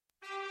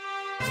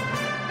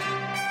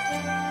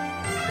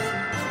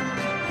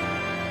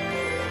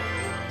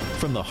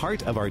From the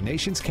heart of our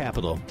nation's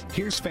capital,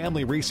 here's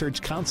Family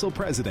Research Council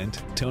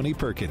President Tony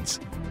Perkins.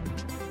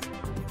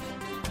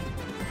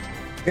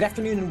 Good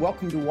afternoon and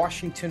welcome to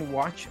Washington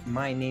Watch.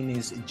 My name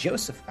is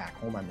Joseph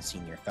Backholm. I'm a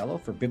senior fellow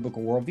for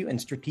Biblical Worldview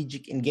and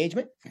Strategic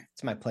Engagement.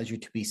 It's my pleasure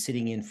to be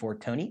sitting in for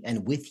Tony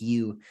and with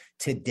you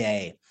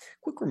today.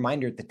 Quick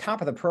reminder at the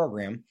top of the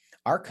program,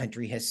 our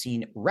country has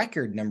seen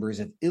record numbers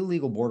of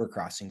illegal border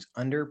crossings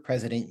under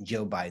President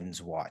Joe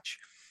Biden's watch.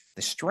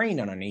 The strain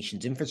on our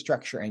nation's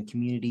infrastructure and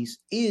communities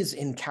is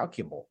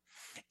incalculable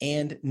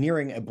and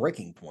nearing a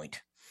breaking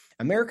point.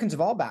 Americans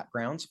of all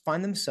backgrounds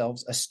find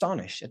themselves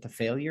astonished at the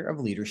failure of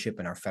leadership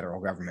in our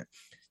federal government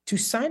to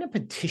sign a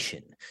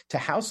petition to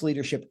House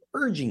leadership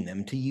urging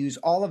them to use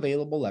all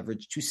available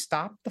leverage to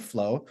stop the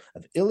flow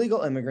of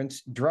illegal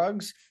immigrants,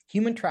 drugs,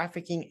 human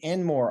trafficking,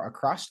 and more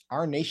across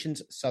our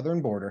nation's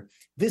southern border.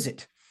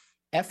 Visit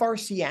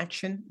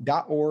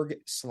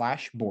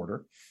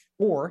frcaction.org/border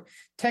or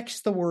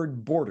text the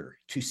word border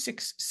to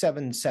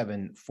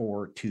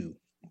 67742.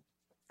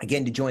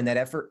 Again, to join that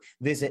effort,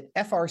 visit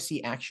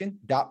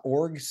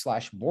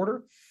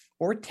frcaction.org/border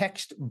or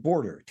text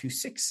border to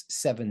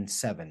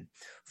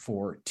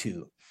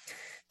 67742.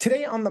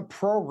 Today on the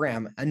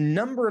program, a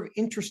number of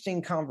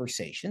interesting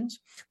conversations.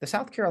 The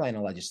South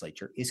Carolina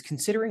legislature is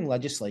considering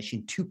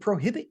legislation to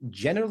prohibit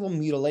genital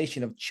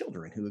mutilation of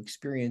children who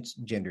experience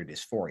gender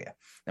dysphoria.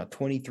 Now,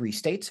 23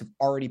 states have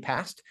already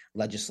passed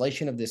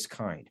legislation of this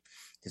kind.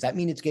 Does that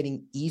mean it's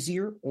getting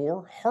easier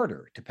or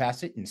harder to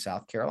pass it in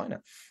South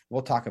Carolina?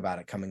 We'll talk about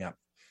it coming up.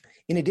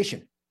 In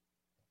addition,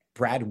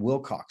 Brad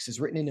Wilcox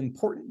has written an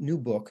important new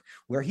book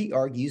where he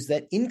argues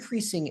that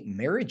increasing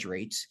marriage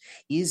rates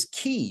is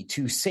key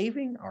to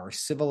saving our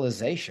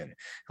civilization.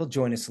 He'll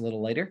join us a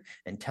little later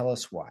and tell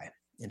us why.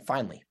 And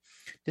finally,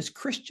 does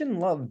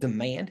Christian love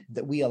demand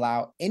that we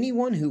allow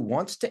anyone who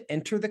wants to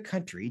enter the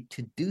country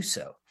to do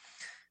so?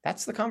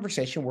 That's the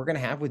conversation we're going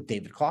to have with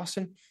David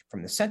Closson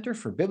from the Center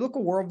for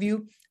Biblical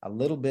Worldview a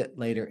little bit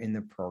later in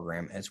the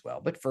program as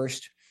well. But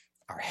first,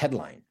 our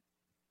headline.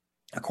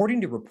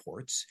 According to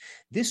reports,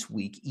 this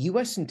week,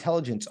 U.S.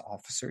 intelligence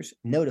officers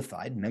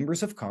notified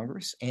members of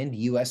Congress and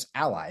U.S.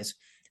 allies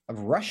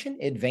of Russian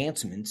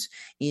advancements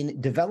in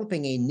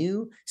developing a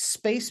new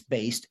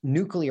space-based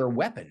nuclear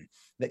weapon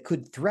that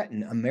could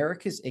threaten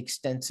America's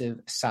extensive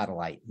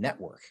satellite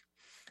network.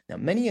 Now,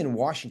 many in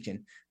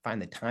Washington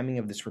find the timing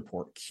of this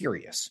report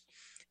curious.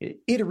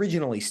 It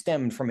originally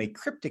stemmed from a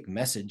cryptic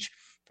message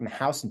from the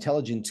House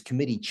Intelligence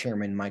Committee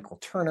Chairman Michael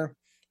Turner,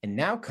 and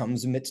now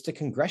comes amidst a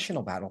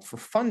congressional battle for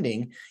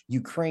funding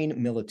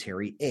Ukraine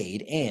military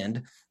aid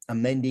and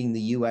amending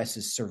the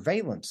U.S.'s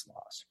surveillance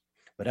laws.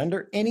 But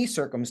under any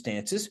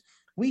circumstances,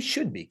 we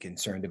should be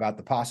concerned about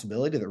the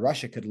possibility that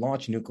Russia could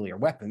launch nuclear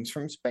weapons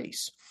from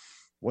space.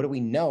 What do we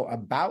know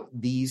about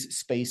these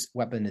space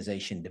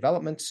weaponization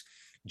developments?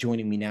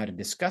 Joining me now to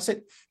discuss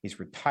it is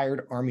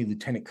retired Army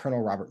Lieutenant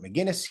Colonel Robert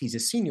Maginnis. He's a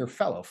senior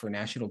fellow for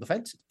National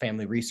Defense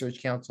Family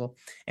Research Council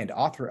and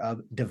author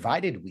of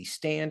Divided We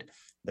Stand,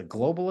 The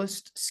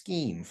Globalist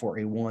Scheme for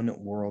a One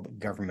World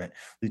Government.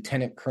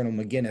 Lieutenant Colonel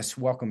Maginnis,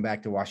 welcome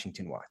back to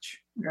Washington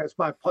Watch. Yeah, it's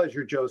my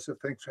pleasure, Joseph.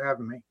 Thanks for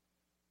having me.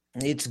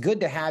 It's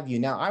good to have you.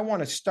 Now, I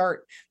want to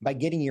start by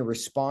getting your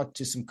response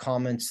to some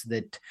comments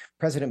that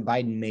President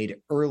Biden made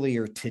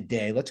earlier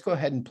today. Let's go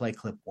ahead and play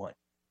clip one.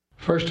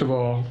 First of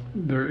all,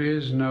 there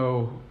is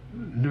no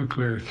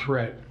nuclear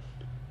threat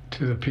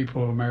to the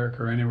people of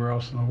America or anywhere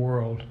else in the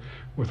world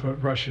with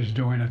what Russia is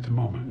doing at the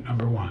moment,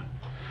 number one.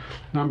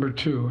 Number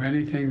two,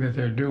 anything that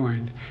they're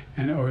doing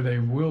or they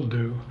will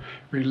do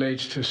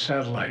relates to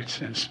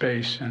satellites in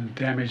space and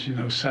damaging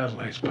those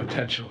satellites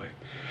potentially.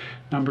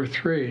 Number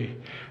three,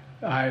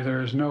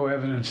 there is no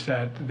evidence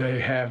that they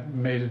have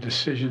made a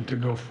decision to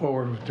go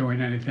forward with doing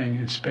anything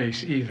in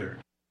space either.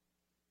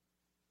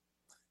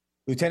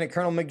 Lieutenant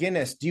Colonel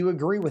Maginnis, do you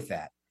agree with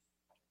that?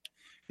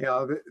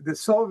 Yeah, the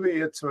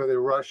Soviets or the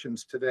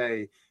Russians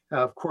today,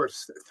 of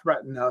course,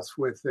 threaten us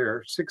with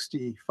their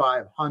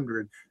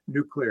 6,500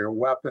 nuclear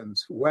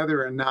weapons,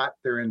 whether or not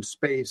they're in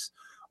space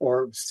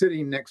or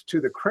sitting next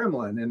to the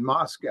Kremlin in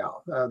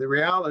Moscow. The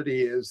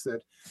reality is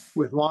that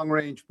with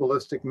long-range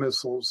ballistic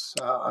missiles,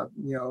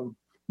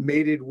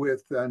 mated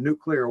with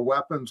nuclear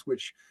weapons,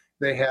 which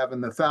they have in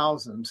the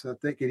thousands,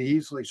 that they could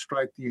easily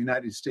strike the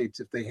United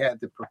States if they had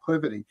the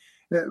proclivity.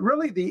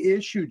 Really, the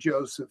issue,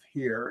 Joseph,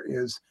 here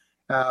is,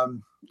 I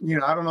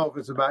don't know if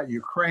it's about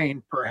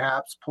Ukraine,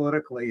 perhaps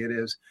politically it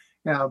is,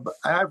 but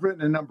I've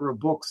written a number of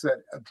books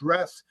that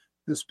address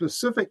the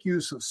specific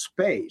use of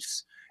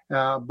space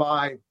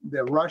by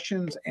the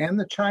Russians and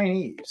the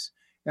Chinese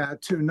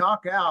to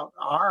knock out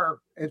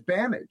our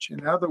advantage.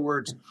 In other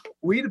words,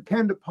 we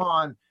depend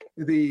upon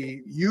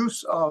the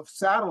use of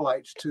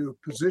satellites to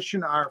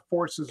position our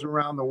forces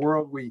around the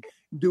world. We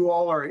do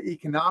all our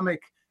economic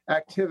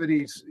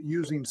activities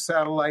using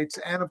satellites.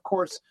 And of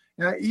course,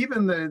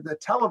 even the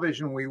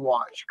television we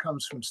watch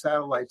comes from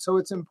satellites. So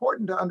it's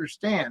important to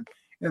understand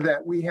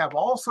that we have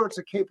all sorts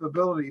of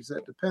capabilities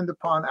that depend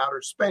upon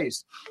outer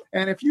space.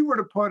 And if you were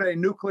to put a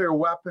nuclear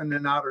weapon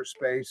in outer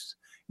space,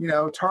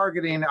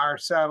 targeting our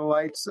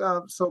satellites,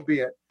 so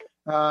be it.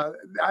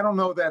 I don't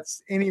know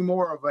that's any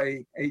more of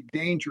a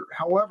danger.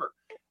 However,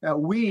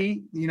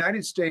 we, the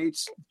United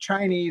States,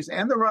 Chinese,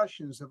 and the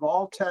Russians have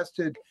all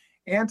tested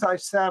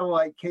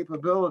anti-satellite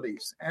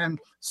capabilities, and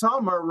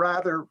some are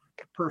rather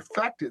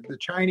perfected. The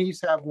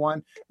Chinese have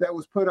one that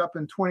was put up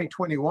in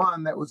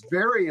 2021 that was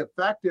very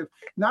effective,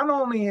 not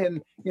only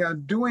in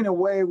doing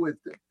away with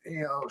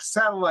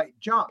satellite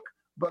junk,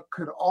 but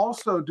could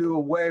also do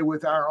away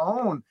with our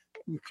own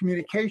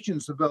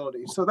communications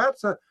abilities. So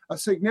that's a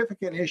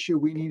significant issue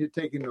we need to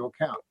take into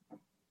account.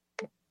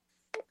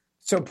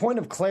 So, point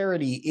of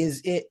clarity,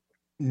 is it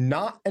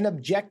not an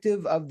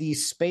objective of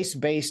these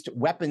space-based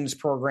weapons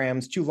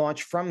programs to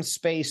launch from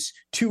space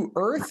to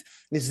Earth?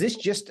 Is this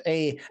just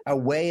a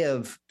way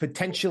of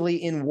potentially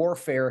in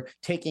warfare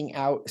taking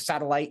out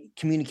satellite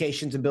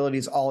communications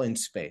abilities all in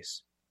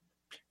space?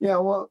 Yeah,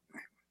 well,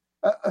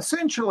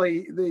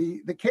 essentially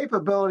the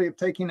capability of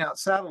taking out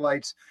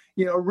satellites,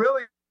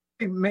 really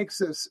makes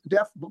us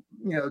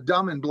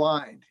dumb and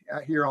blind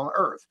here on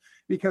Earth,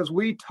 because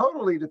we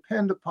totally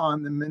depend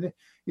upon the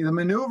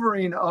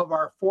maneuvering of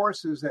our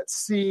forces at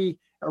sea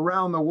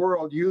around the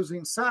world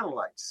using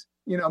satellites,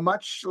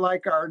 much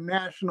like our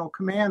national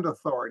command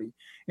authority.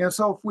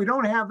 So if we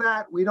don't have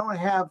that, we don't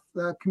have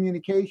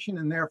communication,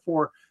 and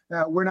therefore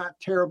we're not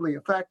terribly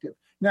effective.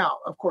 Now,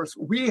 of course,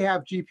 we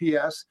have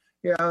GPS.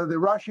 The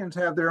Russians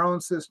have their own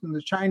system.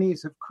 The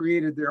Chinese have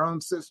created their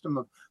own system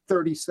of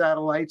 30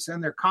 satellites,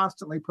 and they're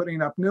constantly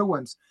putting up new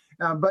ones.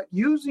 But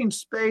using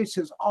space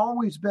has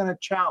always been a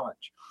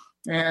challenge.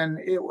 And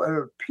it would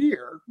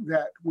appear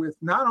that with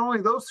not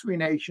only those three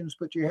nations,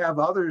 but you have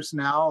others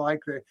now,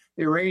 like the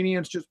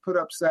Iranians just put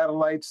up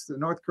satellites, the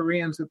North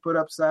Koreans have put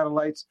up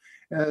satellites,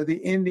 the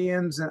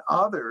Indians and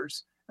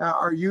others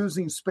are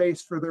using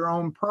space for their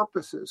own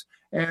purposes.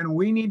 And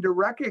we need to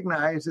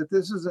recognize that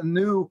this is a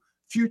new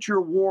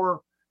future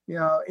war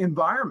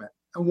environment,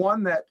 and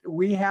one that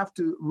we have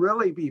to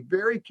really be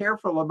very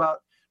careful about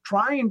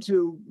trying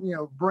to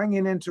bring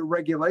it into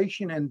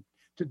regulation and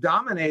to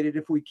dominate it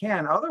if we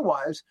can.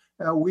 Otherwise,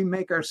 we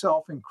make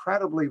ourselves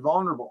incredibly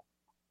vulnerable.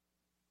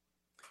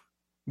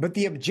 But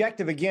the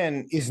objective,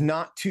 again, is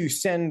not to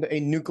send a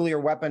nuclear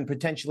weapon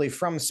potentially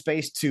from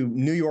space to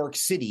New York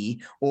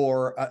City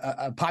or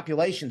a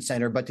population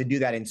center, but to do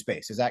that in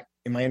space.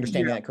 Am I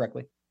understanding that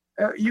correctly?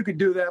 You could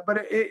do that,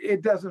 but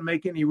it doesn't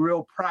make any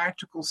real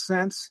practical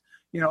sense.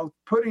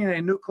 Putting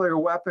a nuclear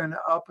weapon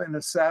up in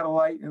a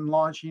satellite and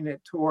launching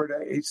it toward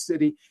a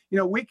city.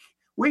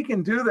 We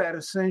can do that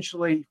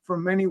essentially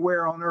from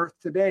anywhere on Earth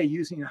today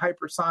using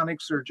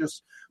hypersonics or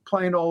just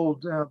plain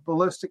old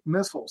ballistic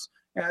missiles.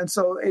 And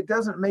so it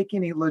doesn't make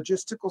any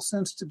logistical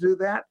sense to do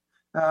that.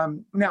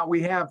 Now,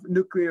 we have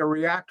nuclear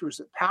reactors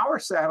that power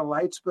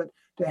satellites, but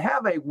to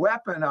have a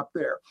weapon up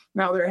there.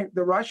 Now,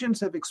 the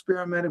Russians have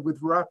experimented with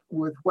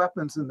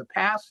weapons in the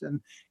past and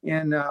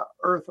in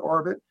Earth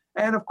orbit.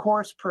 And of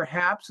course,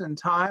 perhaps in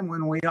time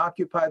when we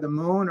occupy the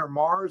moon or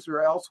Mars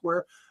or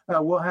elsewhere,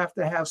 we'll have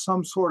to have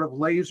some sort of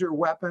laser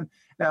weapon,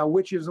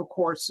 which is, of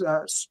course,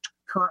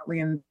 currently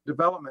in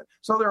development.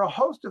 So there are a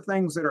host of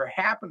things that are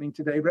happening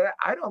today, but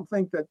I don't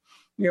think that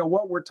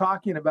what we're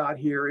talking about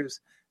here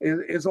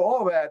is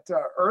all that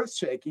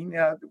earth-shaking.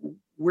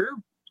 We're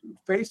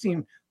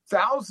facing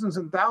thousands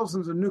and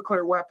thousands of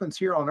nuclear weapons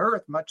here on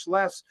Earth, much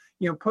less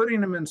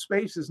putting them in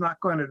space is not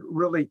going to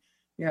really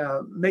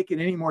make it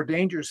any more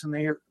dangerous than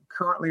they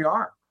currently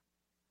are.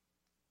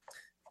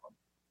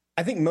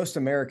 I think most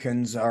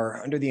Americans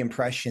are under the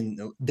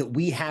impression that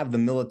we have the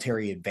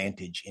military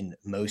advantage in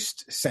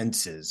most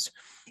senses.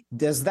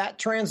 Does that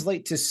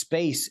translate to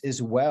space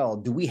as well?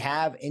 Do we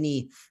have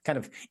any kind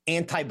of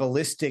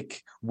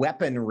anti-ballistic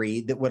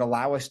weaponry that would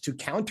allow us to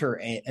counter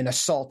an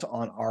assault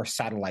on our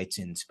satellites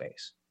in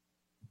space?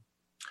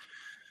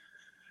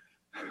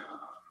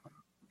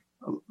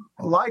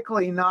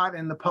 Likely not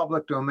in the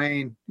public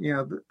domain.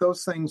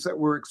 Those things that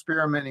we're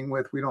experimenting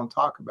with, we don't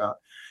talk about.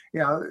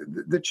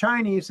 The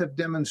Chinese have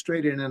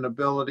demonstrated an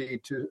ability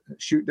to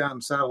shoot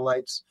down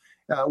satellites.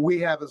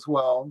 We have as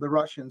well. The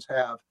Russians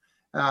have.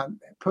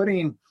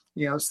 Putting,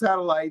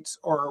 satellites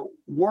or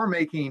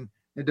war-making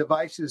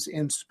devices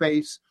in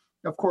space,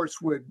 of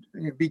course, would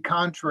be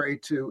contrary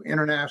to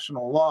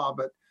international law.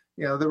 But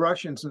the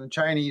Russians and the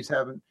Chinese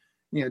haven't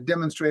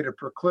demonstrate a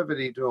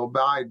proclivity to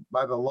abide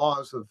by the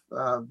laws of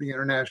the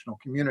international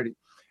community.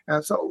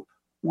 So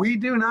we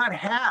do not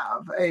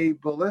have a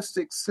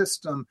ballistic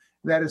system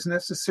that is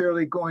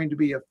necessarily going to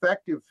be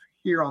effective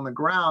here on the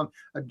ground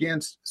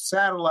against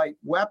satellite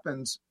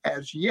weapons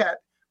as yet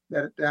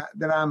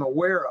that I'm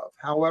aware of.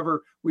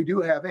 However, we do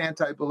have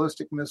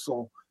anti-ballistic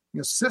missile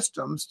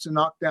systems to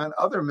knock down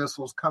other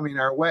missiles coming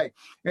our way.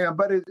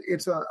 But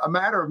it's a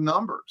matter of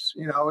numbers.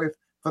 If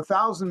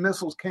 1,000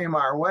 missiles came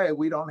our way,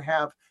 we don't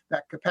have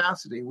that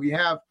capacity. We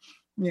have,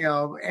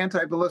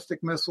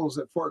 anti-ballistic missiles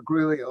at Fort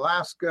Greely,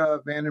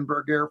 Alaska,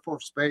 Vandenberg Air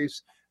Force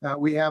Base.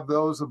 We have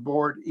those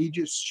aboard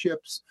Aegis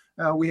ships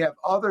We have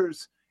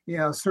others,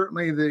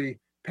 certainly the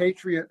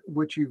Patriot,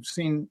 which you've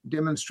seen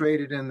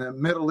demonstrated in the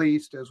Middle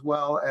East as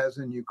well as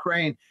in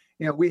Ukraine.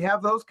 We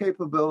have those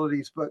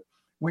capabilities, but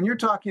when you're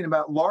talking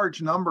about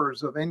large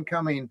numbers of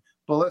incoming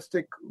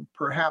ballistic,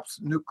 perhaps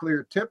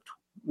nuclear-tipped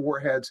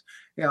warheads,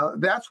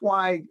 that's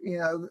why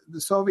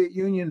the Soviet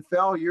Union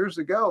fell years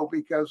ago,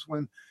 because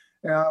when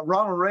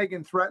Ronald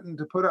Reagan threatened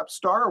to put up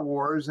Star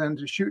Wars and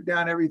to shoot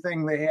down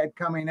everything they had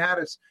coming at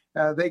us,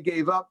 they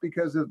gave up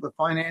because of the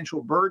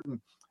financial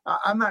burden.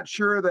 I'm not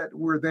sure that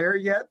we're there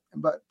yet,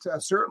 but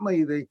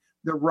certainly the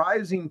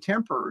rising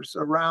tempers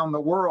around the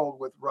world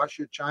with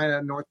Russia,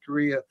 China, North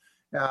Korea,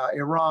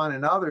 Iran,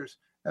 and others,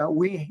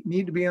 we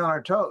need to be on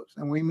our toes,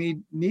 and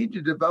we need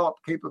to develop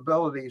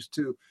capabilities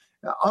to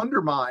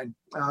undermine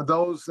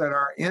those that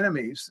are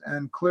enemies,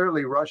 and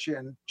clearly Russia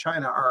and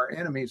China, our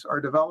enemies, are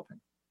developing.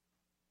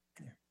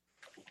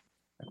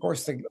 Of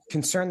course, the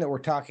concern that we're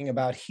talking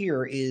about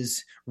here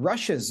is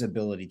Russia's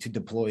ability to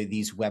deploy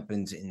these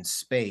weapons in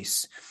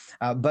space.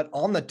 But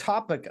on the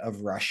topic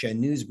of Russia,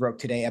 news broke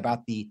today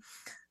about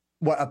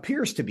what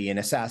appears to be an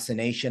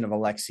assassination of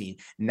Alexei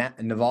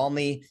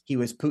Navalny. He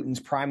was Putin's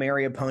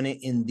primary opponent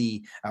in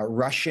the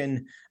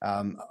Russian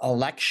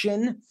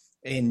election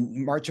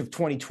in March of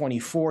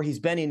 2024. He's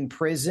been in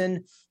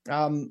prison.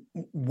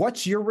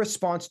 What's your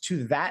response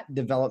to that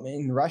development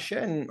in Russia,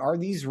 and are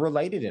these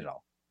related at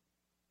all?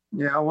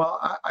 Yeah,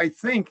 well, I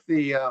think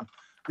the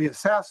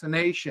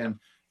assassination,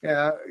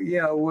 he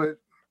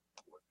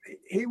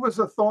was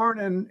a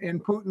thorn in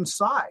Putin's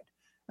side.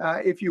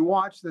 If you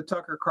watch the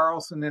Tucker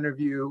Carlson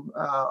interview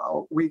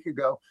a week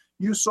ago,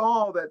 you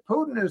saw that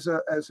Putin is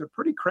a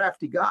pretty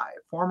crafty guy,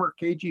 former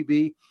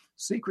KGB,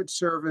 Secret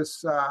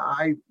Service.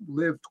 I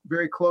lived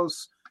very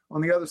close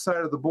on the other side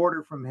of the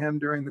border from him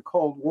during the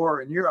Cold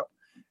War in Europe.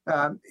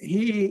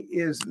 He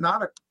is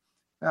not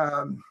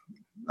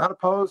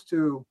opposed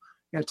to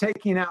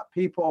taking out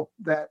people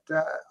that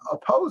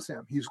oppose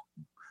him. He's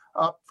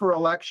up for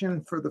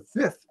election for the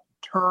 5th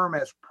term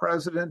as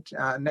president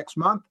next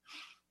month.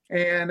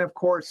 And of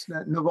course,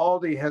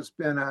 Navalny has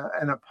been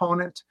an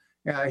opponent.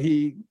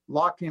 He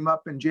locked him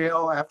up in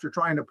jail after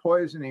trying to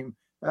poison him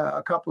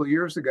a couple of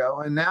years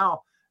ago. And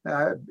now,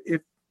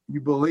 if you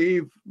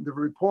believe the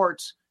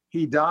reports,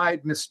 he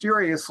died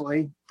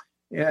mysteriously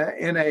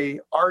in a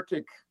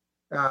Arctic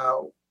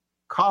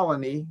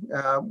colony,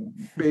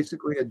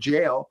 basically a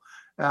jail,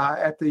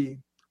 at the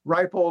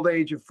ripe old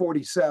age of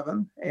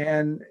 47.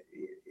 And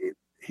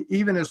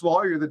even his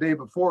lawyer the day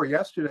before,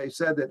 yesterday,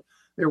 said that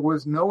there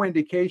was no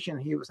indication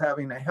he was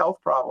having a health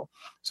problem.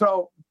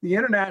 So the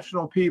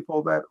international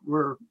people that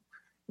were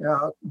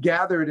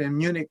gathered in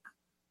Munich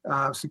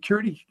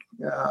Security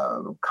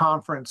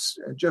Conference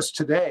just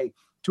today,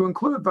 to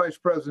include Vice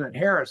President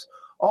Harris,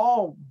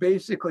 all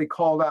basically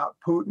called out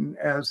Putin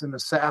as an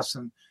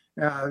assassin.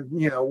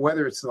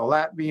 Whether it's the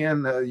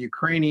Latvian, the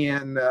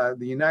Ukrainian, the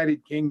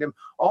United Kingdom,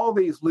 all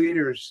these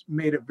leaders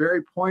made a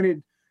very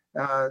pointed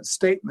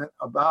statement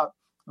about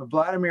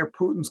Vladimir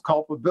Putin's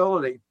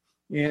culpability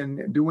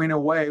in doing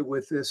away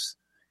with this,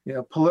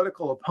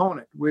 political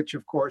opponent, which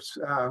of course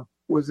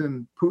was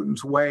in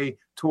Putin's way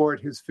toward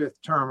his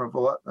 5th term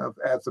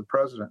as the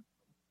president.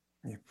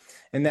 Yeah.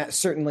 And that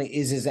certainly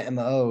is his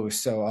MO.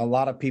 So a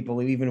lot of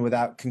people, even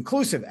without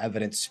conclusive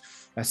evidence,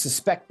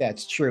 suspect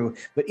that's true.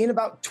 But in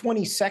about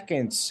 20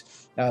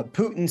 seconds,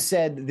 Putin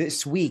said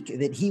this week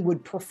that he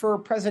would prefer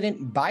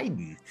President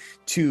Biden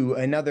to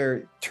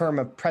another term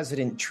of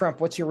President Trump.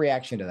 What's your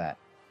reaction to that?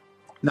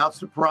 Not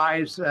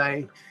surprised.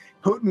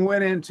 Putin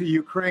went into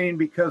Ukraine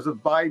because of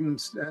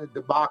Biden's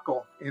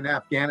debacle in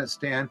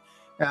Afghanistan.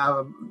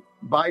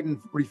 Biden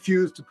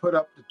refused to put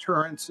up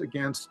deterrence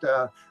against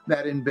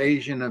that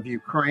invasion of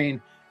Ukraine.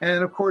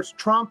 And of course,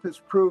 Trump has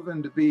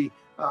proven to be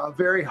a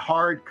very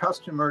hard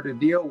customer to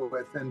deal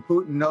with, and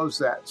Putin knows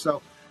that.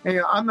 So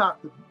I'm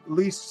not the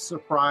least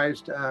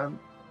surprised.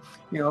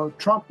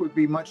 Trump would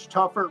be much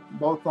tougher,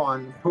 both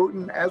on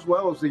Putin as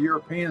well as the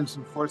Europeans,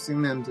 and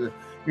forcing them to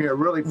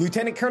really...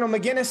 Lieutenant Colonel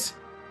Maginnis,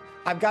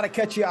 I've got to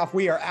cut you off.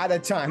 We are out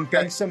of time.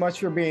 Thanks so much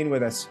for being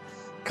with us.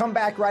 Come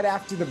back right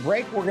after the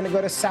break. We're going to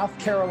go to South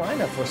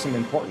Carolina for some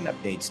important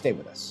updates. Stay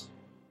with us.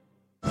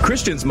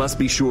 Christians must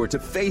be sure to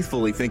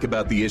faithfully think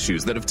about the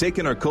issues that have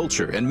taken our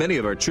culture and many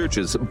of our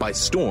churches by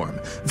storm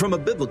from a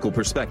biblical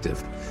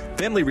perspective.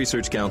 Family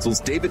Research Council's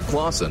David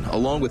Closson,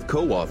 along with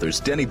co-authors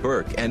Denny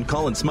Burke and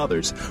Colin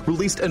Smothers,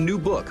 released a new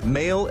book,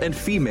 Male and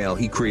Female,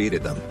 He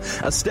Created Them,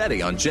 a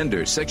study on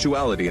gender,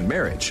 sexuality, and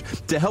marriage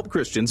to help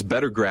Christians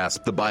better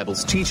grasp the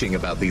Bible's teaching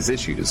about these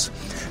issues.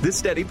 This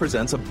study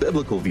presents a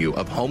biblical view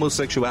of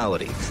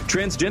homosexuality,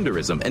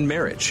 transgenderism, and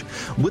marriage.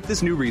 With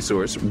this new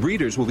resource,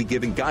 readers will be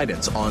given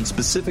guidance on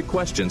specific specific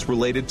questions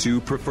related to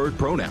preferred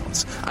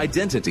pronouns,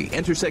 identity,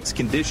 intersex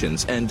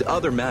conditions, and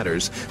other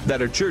matters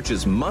that our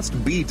churches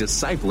must be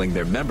discipling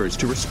their members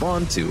to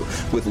respond to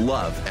with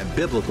love and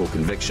biblical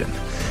conviction.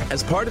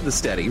 As part of the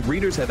study,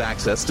 readers have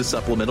access to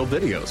supplemental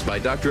videos by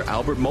Dr.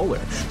 Albert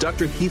Mohler,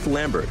 Dr. Heath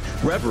Lambert,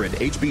 Reverend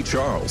H.B.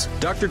 Charles,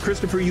 Dr.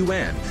 Christopher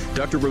Yuan,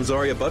 Dr.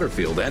 Rosaria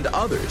Butterfield, and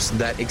others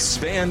that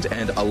expand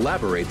and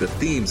elaborate the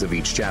themes of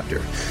each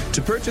chapter.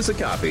 To purchase a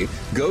copy,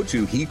 go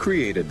to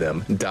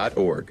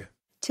hecreatedthem.org.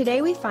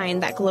 Today we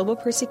find that global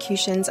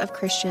persecutions of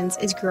Christians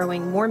is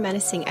growing more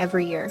menacing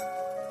every year.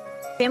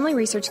 Family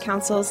Research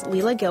Council's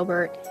Leila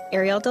Gilbert,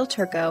 Ariel Del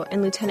Turco,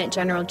 and Lieutenant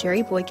General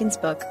Jerry Boykin's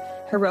book,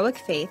 Heroic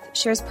Faith,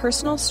 shares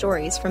personal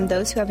stories from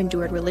those who have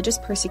endured religious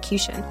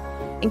persecution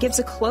and gives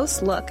a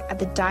close look at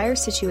the dire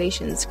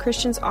situations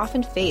Christians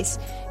often face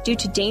due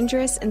to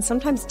dangerous and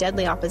sometimes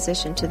deadly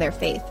opposition to their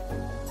faith.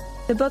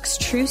 The book's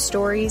true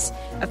stories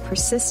of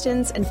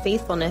persistence and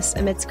faithfulness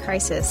amidst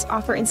crisis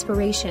offer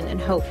inspiration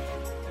and hope.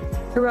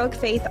 Heroic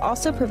Faith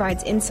also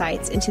provides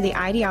insights into the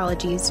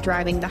ideologies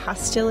driving the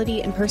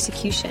hostility and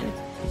persecution,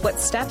 what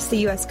steps the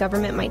U.S.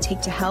 government might take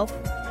to help,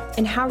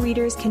 and how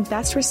readers can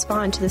best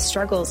respond to the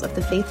struggles of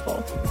the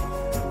faithful.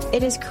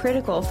 It is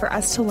critical for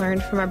us to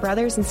learn from our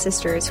brothers and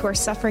sisters who are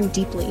suffering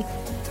deeply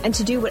and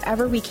to do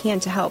whatever we can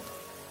to help.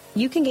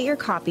 You can get your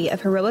copy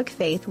of Heroic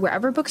Faith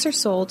wherever books are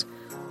sold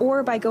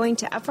or by going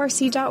to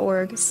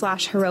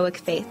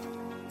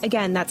frc.org/heroicfaith.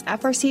 Again, that's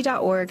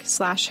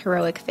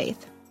frc.org/heroicfaith.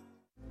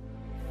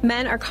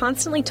 Men are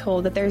constantly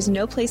told that there is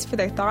no place for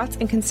their thoughts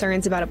and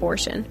concerns about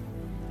abortion.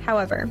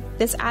 However,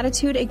 this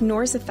attitude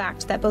ignores the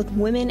fact that both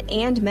women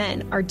and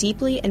men are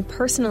deeply and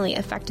personally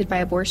affected by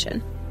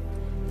abortion.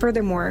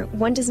 Furthermore,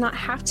 one does not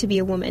have to be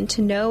a woman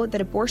to know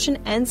that abortion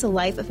ends the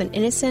life of an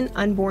innocent,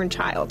 unborn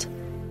child.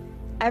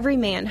 Every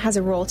man has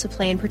a role to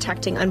play in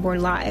protecting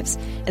unborn lives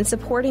and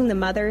supporting the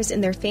mothers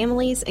in their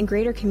families and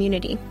greater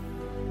community,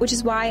 which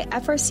is why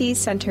FRC's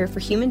Center for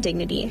Human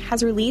Dignity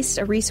has released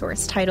a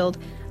resource titled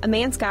A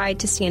Man's Guide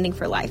to Standing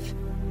for Life.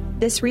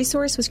 This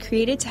resource was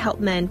created to help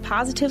men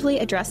positively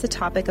address the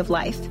topic of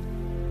life.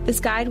 This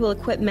guide will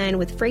equip men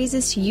with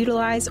phrases to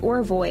utilize or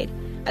avoid,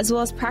 as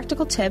well as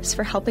practical tips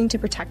for helping to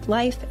protect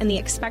life and the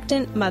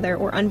expectant mother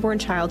or unborn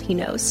child he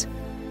knows.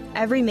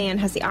 Every man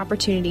has the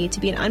opportunity to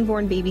be an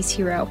unborn baby's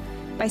hero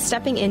by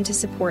stepping in to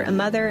support a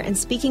mother and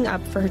speaking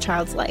up for her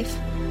child's life.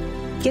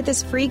 Get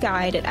this free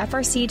guide at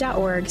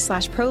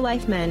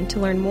frc.org/prolifemen to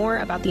learn more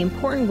about the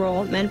important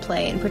role men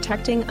play in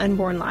protecting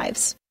unborn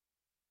lives.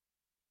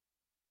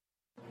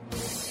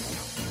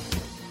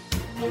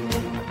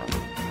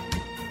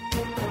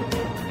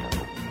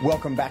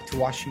 Welcome back to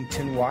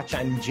Washington Watch.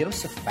 I'm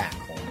Joseph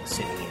Backholm,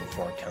 sitting in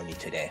for Tony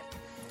today.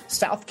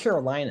 South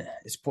Carolina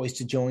is poised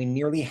to join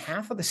nearly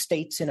half of the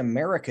states in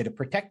America to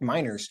protect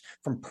minors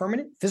from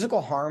permanent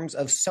physical harms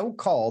of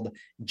so-called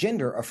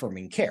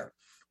gender-affirming care,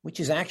 which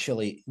is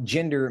actually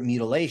gender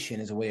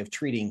mutilation as a way of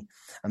treating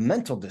a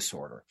mental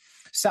disorder.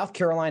 South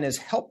Carolina's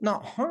Help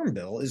Not Harm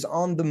bill is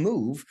on the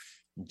move.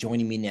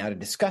 Joining me now to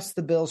discuss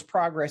the bill's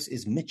progress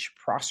is Mitch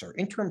Prosser,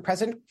 interim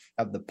president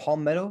of the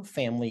Palmetto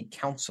Family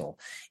Council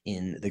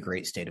in the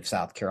great state of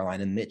South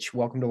Carolina. Mitch,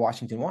 welcome to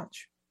Washington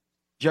Watch.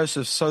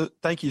 Joseph,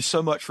 thank you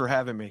so much for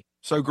having me.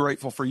 So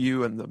grateful for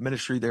you and the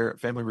ministry there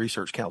at Family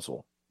Research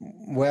Council.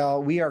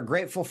 Well, we are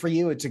grateful for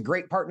you. It's a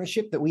great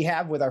partnership that we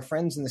have with our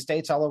friends in the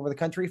states all over the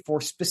country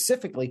for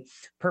specifically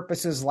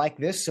purposes like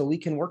this, so we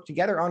can work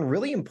together on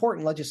really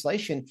important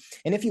legislation.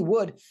 And if you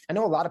would, I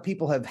know a lot of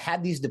people have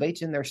had these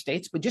debates in their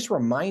states, but just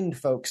remind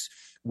folks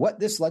what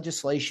this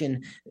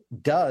legislation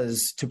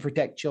does to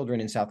protect children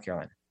in South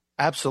Carolina.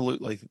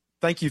 Absolutely.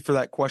 Thank you for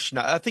that question.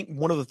 I think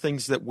one of the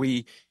things that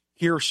we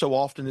hear so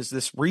often is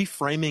this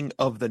reframing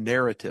of the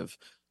narrative.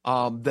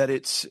 That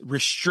it's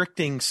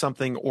restricting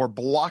something or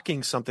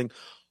blocking something.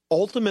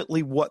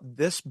 Ultimately, what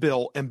this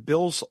bill and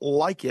bills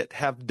like it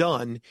have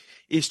done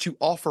is to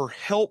offer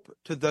help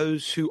to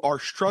those who are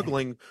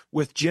struggling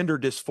with gender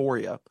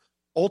dysphoria.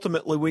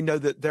 Ultimately, we know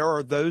that there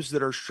are those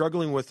that are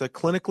struggling with a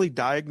clinically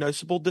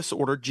diagnosable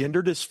disorder,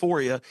 gender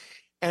dysphoria,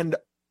 and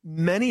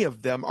many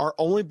of them are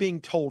only being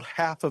told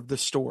half of the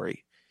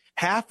story.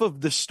 Half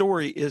of the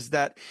story is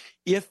that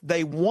if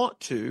they want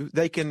to,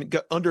 they can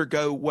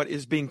undergo what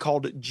is being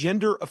called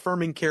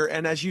gender-affirming care.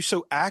 And as you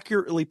so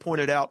accurately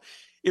pointed out,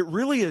 it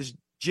really is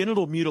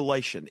genital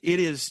mutilation.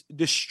 It is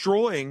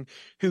destroying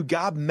who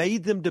God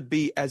made them to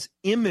be as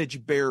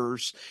image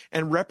bearers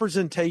and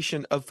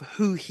representation of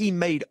who he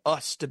made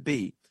us to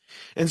be.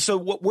 And so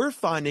what we're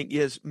finding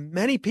is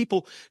many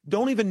people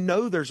don't even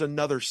know there's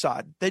another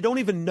side. They don't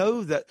even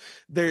know that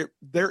they're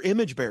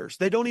image bearers.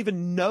 They don't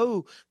even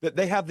know that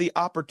they have the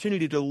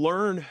opportunity to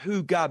learn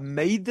who God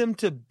made them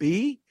to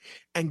be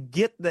and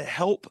get the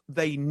help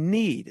they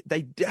need.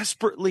 They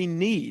desperately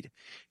need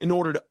in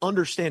order to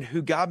understand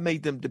who God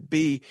made them to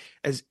be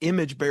as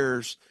image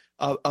bearers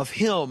of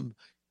him.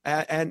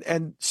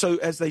 And so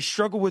as they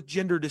struggle with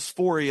gender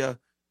dysphoria,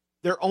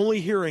 they're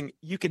only hearing,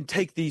 you can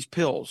take these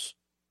pills,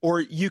 or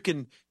you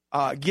can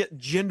get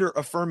gender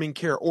affirming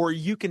care, or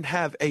you can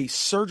have a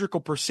surgical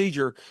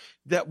procedure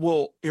that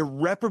will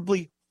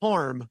irreparably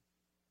harm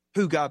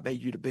who God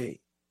made you to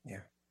be. Yeah.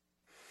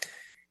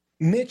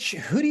 Mitch,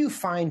 who do you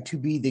find to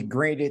be the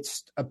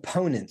greatest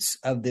opponents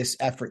of this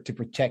effort to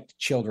protect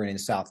children in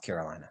South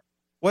Carolina?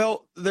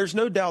 Well, there's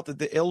no doubt that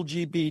the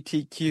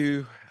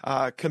LGBTQ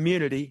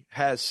community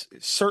has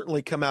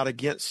certainly come out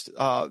against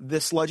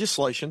this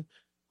legislation.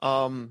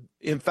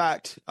 In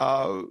fact,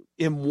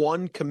 in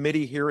one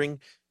committee hearing,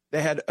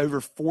 they had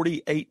over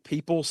 48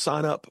 people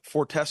sign up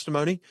for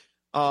testimony.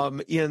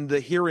 In the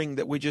hearing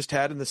that we just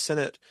had in the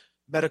Senate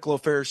Medical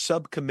Affairs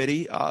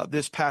Subcommittee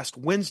this past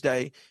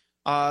Wednesday,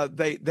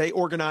 they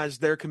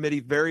organized their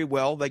committee very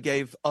well. They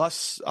gave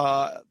us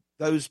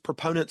those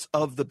proponents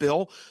of the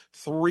bill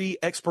 3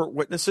 expert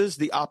witnesses,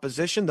 the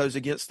opposition, those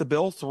against the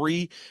bill,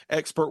 3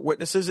 expert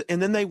witnesses, and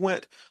then they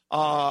went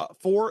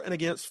for and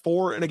against,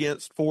 for and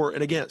against, for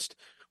and against.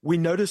 We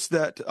noticed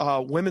that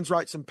Women's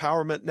Rights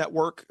Empowerment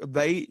Network,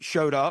 they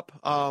showed up.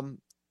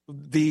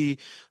 The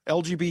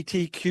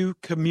LGBTQ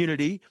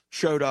community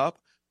showed up.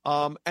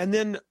 And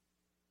then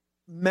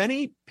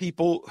many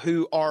people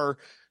who are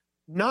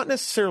not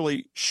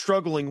necessarily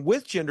struggling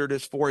with gender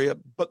dysphoria,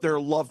 but their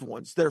loved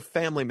ones, their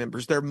family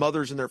members, their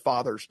mothers and their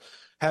fathers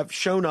have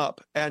shown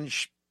up and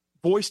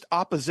voiced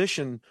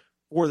opposition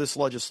for this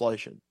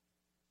legislation.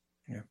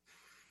 Yeah.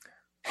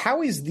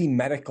 How is the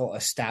medical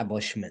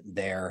establishment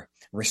there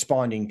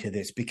responding to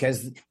this?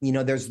 Because,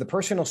 there's the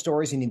personal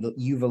stories, and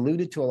you've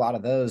alluded to a lot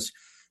of those.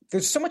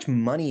 There's so much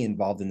money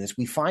involved in this.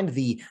 We find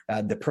the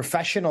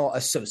professional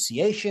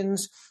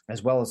associations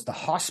as well as the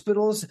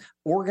hospitals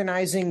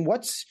organizing.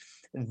 What's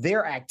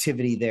their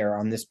activity there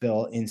on this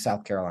bill in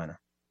South Carolina?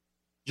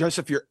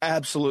 Joseph, you're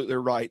absolutely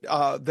right.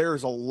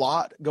 There's a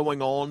lot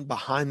going on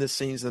behind the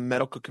scenes in the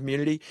medical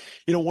community.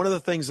 One of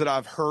the things that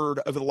I've heard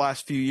over the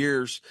last few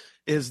years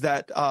is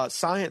that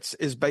science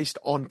is based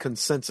on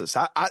consensus.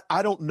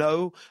 I don't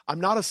know. I'm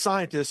not a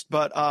scientist,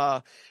 but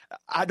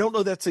I don't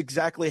know that's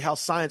exactly how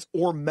science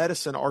or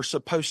medicine are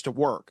supposed to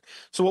work.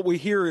 So what we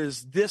hear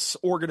is this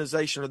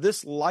organization or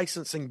this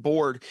licensing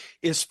board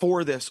is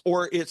for this,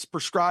 or it's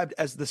prescribed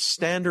as the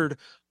standard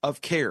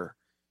of care.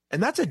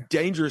 And that's a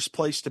dangerous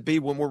place to be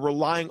when we're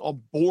relying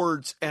on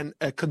boards and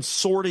a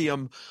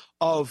consortium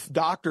of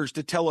doctors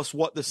to tell us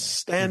what the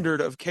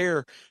standard of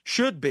care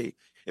should be.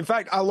 In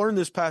fact, I learned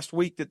this past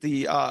week that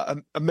the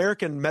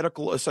American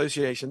Medical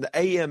Association, the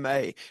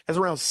AMA, has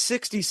around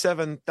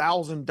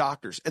 67,000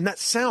 doctors. And that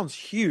sounds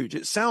huge.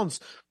 It sounds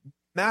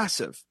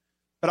massive.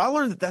 But I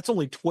learned that that's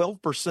only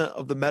 12%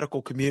 of the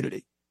medical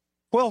community.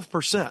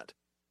 12%.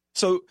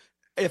 So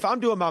if I'm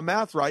doing my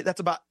math right, that's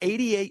about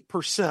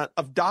 88%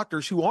 of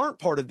doctors who aren't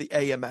part of the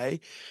AMA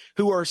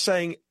who are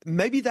saying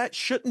maybe that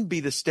shouldn't be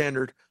the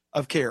standard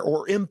of care,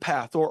 or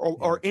empath,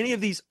 or any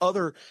of these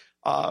other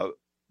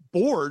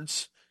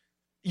boards.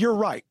 You're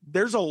right.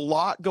 There's a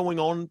lot going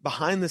on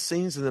behind the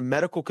scenes in the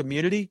medical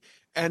community.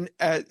 And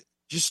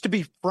just to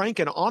be frank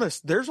and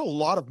honest, there's a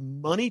lot of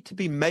money to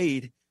be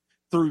made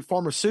through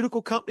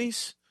pharmaceutical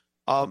companies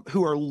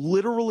who are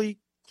literally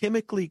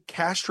chemically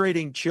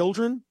castrating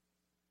children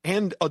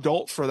and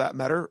adults, for that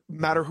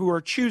matter who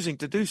are choosing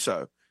to do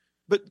so.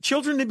 But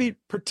children need to be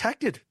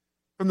protected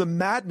from the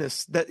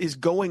madness that is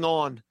going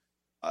on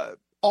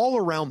all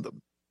around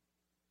them.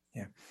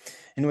 Yeah.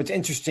 And what's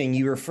interesting,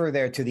 you refer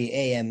there to the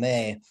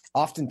AMA.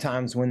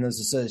 Oftentimes when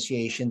those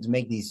associations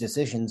make these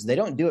decisions, they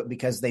don't do it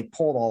because they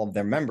polled all of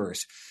their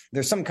members.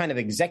 There's some kind of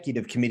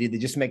executive committee that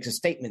just makes a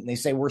statement and they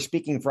say, we're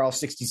speaking for all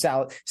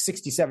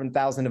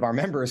 67,000 of our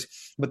members,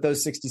 but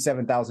those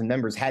 67,000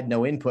 members had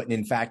no input. And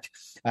in fact,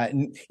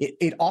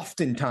 it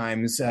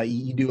oftentimes,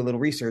 you do a little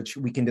research,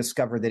 we can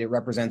discover that it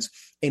represents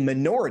a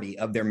minority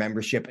of their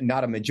membership,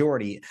 not a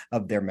majority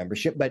of their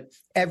membership, but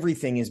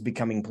everything is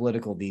becoming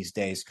political these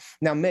days.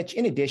 Now, Mitch,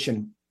 in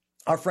addition,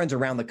 our friends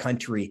around the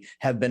country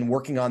have been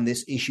working on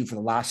this issue for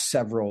the last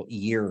several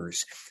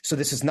years. So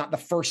this is not the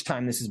first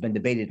time this has been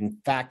debated. In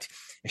fact,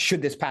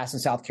 should this pass in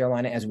South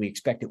Carolina, as we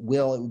expect it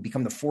will, it would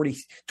become the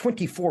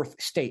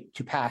 24th state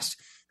to pass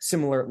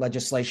similar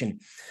legislation.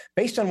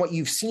 Based on what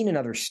you've seen in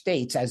other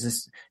states as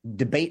this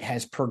debate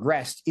has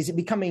progressed, is it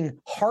becoming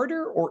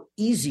harder or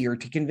easier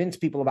to convince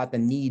people about the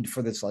need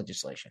for this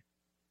legislation?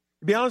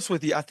 To be honest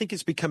with you, I think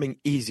it's becoming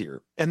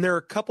easier. And there are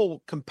a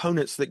couple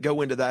components that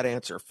go into that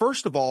answer.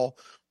 First of all,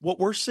 what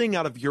we're seeing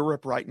out of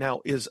Europe right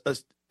now is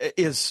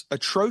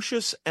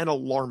atrocious and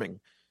alarming.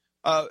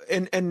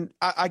 And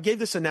I gave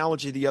this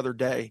analogy the other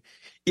day.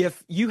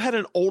 If you had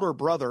an older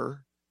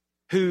brother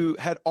who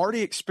had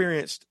already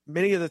experienced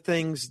many of the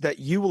things that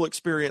you will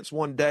experience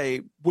one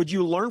day, would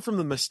you learn from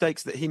the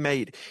mistakes that he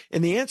made?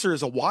 And the answer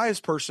is a wise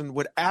person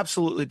would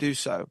absolutely do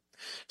so.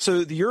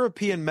 So the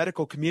European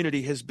medical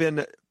community has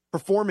been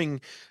performing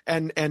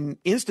and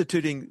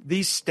instituting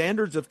these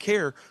standards of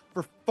care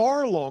for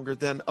far longer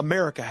than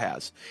America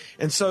has.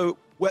 And so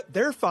what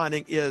they're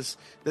finding is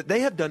that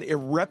they have done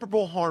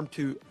irreparable harm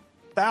to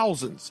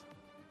thousands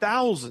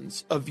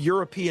of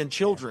European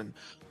children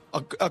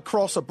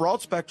across a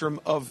broad spectrum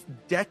of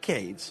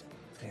decades.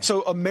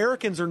 So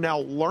Americans are now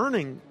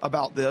learning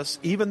about this,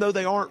 even though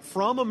they aren't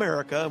from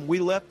America. And we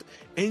left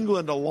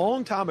England a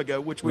long time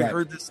ago, which we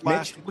heard this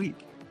last week.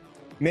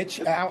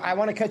 Mitch, I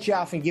want to cut you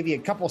off and give you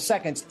a couple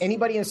seconds.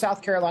 Anybody in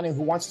South Carolina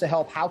who wants to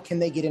help, how can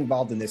they get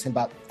involved in this in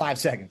about 5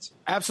 seconds?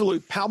 Absolutely.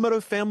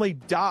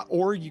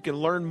 PalmettoFamily.org. You can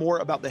learn more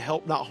about the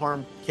Help Not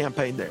Harm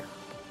campaign there.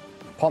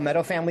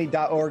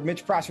 PalmettoFamily.org.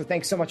 Mitch Prosser,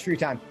 thanks so much for your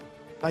time.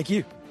 Thank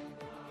you.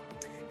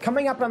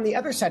 Coming up on the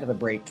other side of the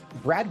break,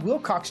 Brad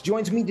Wilcox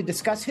joins me to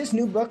discuss his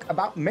new book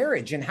about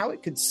marriage and how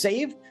it could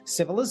save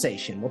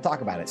civilization. We'll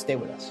talk about it. Stay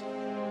with us.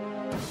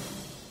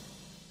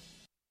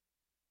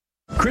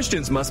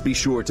 Christians must be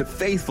sure to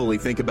faithfully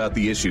think about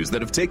the issues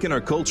that have taken our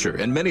culture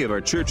and many of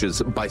our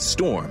churches by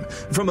storm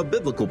from a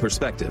biblical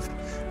perspective.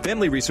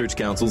 Family Research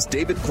Council's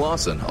David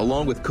Closson,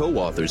 along with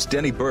co-authors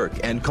Denny Burke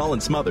and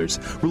Colin Smothers,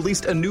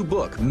 released a new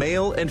book,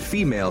 Male and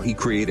Female, He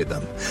Created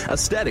Them, a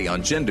study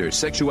on gender,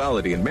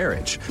 sexuality, and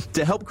marriage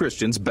to help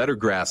Christians better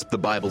grasp the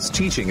Bible's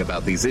teaching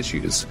about these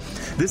issues.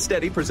 This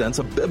study presents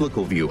a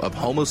biblical view of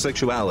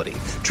homosexuality,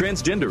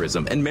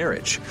 transgenderism, and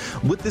marriage.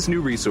 With this new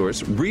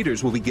resource,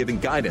 readers will be given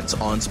guidance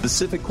on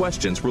specific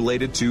questions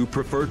related to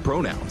preferred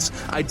pronouns,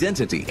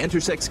 identity,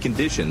 intersex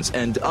conditions,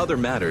 and other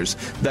matters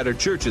that our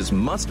churches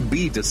must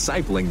be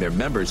discipling their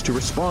members to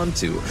respond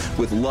to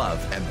with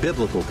love and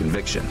biblical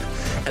conviction.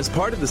 As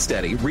part of the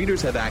study,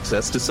 readers have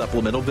access to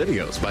supplemental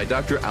videos by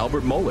Dr.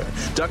 Albert Mohler,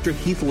 Dr.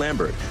 Heath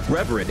Lambert,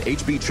 Reverend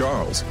H.B.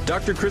 Charles,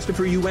 Dr.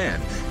 Christopher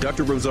Yuan,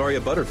 Dr. Rosaria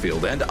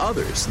Butterfield, and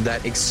others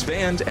that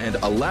expand and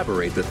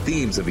elaborate the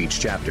themes of each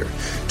chapter.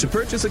 To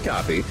purchase a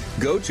copy,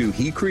 go to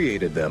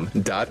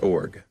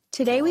hecreatedthem.org.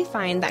 Today we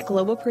find that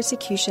global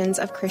persecutions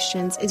of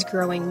Christians is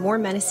growing more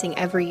menacing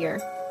every year.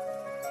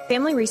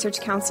 Family Research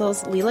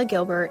Council's Leila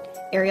Gilbert,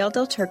 Ariel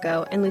Del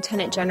Turco, and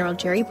Lieutenant General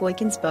Jerry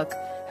Boykin's book,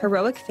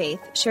 Heroic Faith,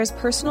 shares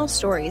personal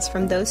stories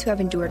from those who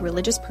have endured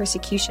religious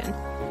persecution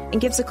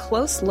and gives a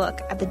close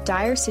look at the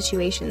dire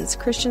situations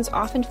Christians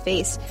often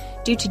face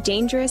due to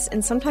dangerous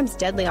and sometimes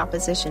deadly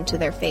opposition to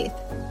their faith.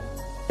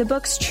 The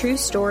book's true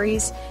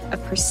stories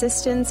of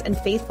persistence and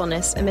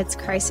faithfulness amidst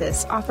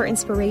crisis offer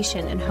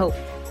inspiration and hope.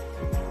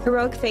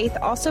 Heroic Faith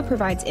also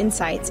provides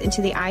insights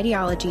into the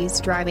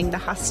ideologies driving the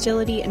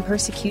hostility and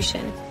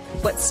persecution,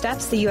 what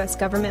steps the U.S.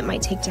 government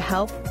might take to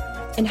help,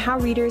 and how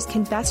readers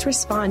can best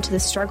respond to the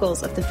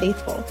struggles of the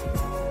faithful.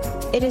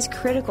 It is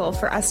critical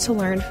for us to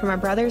learn from our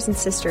brothers and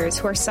sisters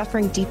who are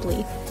suffering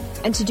deeply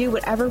and to do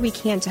whatever we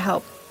can to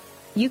help.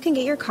 You can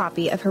get your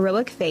copy of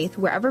Heroic Faith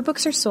wherever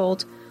books are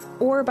sold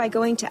or by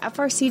going to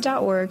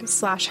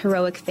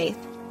frc.org/heroicfaith.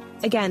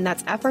 Again,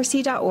 that's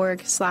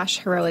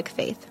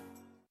frc.org/heroicfaith.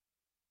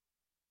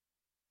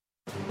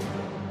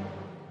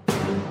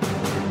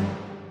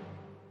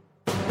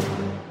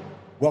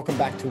 Welcome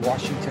back to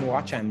Washington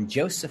Watch. I'm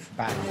Joseph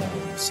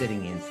Backholm,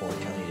 sitting in for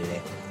Tony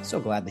today. So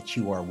glad that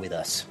you are with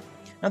us.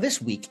 Now,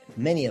 this week,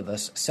 many of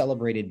us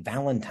celebrated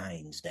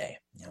Valentine's Day.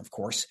 Now, of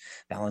course,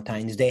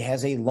 Valentine's Day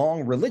has a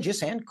long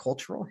religious and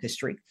cultural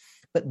history,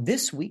 but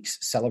this week's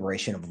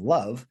celebration of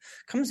love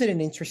comes at an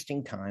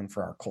interesting time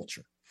for our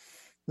culture.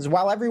 Because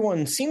while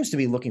everyone seems to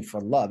be looking for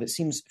love, it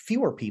seems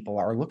fewer people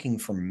are looking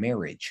for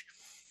marriage.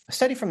 A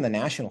study from the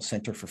National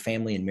Center for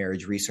Family and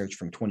Marriage Research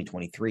from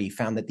 2023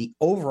 found that the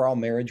overall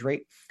marriage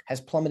rate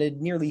has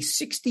plummeted nearly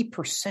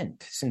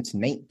 60% since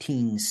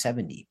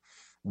 1970.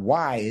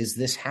 Why is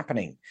this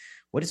happening?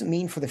 What does it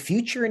mean for the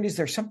future? And is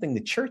there something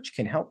the church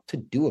can help to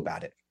do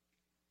about it?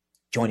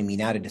 Joining me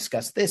now to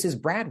discuss this is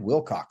Brad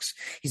Wilcox.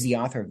 He's the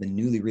author of the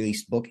newly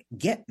released book,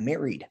 Get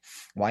Married: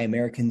 Why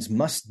Americans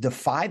Must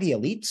Defy the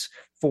Elites,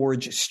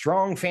 Forge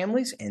Strong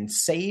Families, and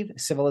Save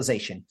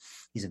Civilization.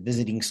 He's a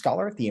visiting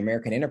scholar at the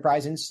American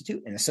Enterprise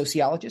Institute and a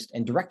sociologist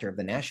and director of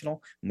the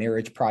National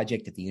Marriage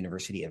Project at the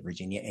University of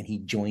Virginia, and he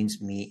joins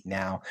me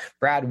now.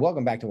 Brad,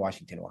 welcome back to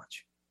Washington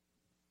Watch.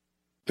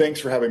 Thanks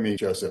for having me,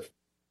 Joseph.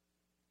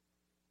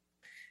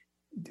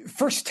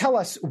 First, tell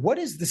us, what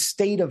is the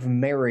state of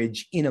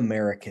marriage in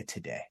America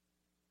today?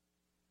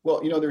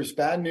 Well, there's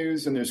bad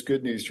news and there's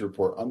good news to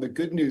report. On the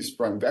good news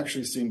front, we've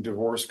actually seen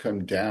divorce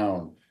come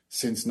down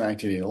since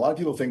 1980. A lot of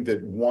people think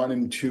that 1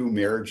 in 2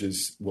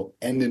 marriages will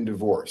end in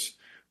divorce.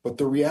 But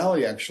the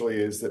reality actually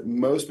is that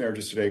most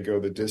marriages today go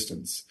the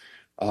distance.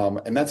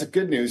 And that's a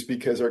good news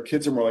because our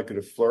kids are more likely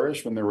to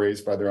flourish when they're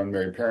raised by their own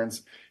married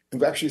parents.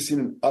 And we've actually seen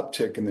an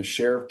uptick in the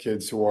share of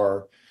kids who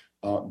are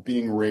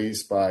being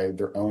raised by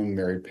their own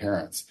married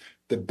parents.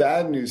 The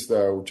bad news,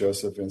 though,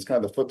 Joseph, and it's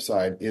kind of the flip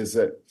side, is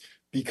that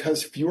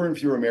because fewer and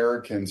fewer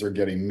Americans are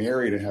getting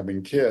married and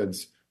having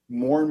kids,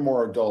 more and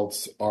more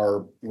adults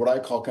are what I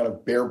call kind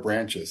of bare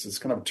branches. It's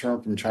kind of a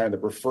term from China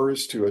that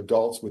refers to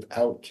adults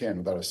without kin,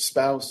 without a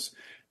spouse,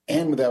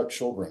 and without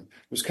children.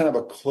 There's kind of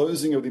a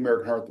closing of the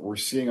American heart that we're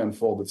seeing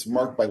unfold that's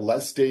marked by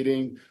less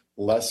dating,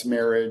 less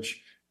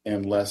marriage,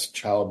 and less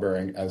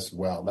childbearing as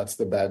well. That's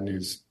the bad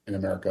news in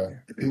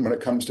America when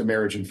it comes to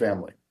marriage and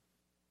family.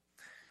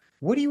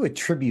 What do you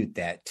attribute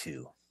that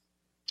to?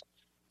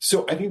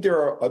 So I think there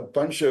are a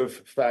bunch of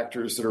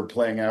factors that are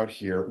playing out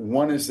here.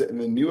 One is that in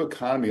the new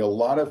economy, a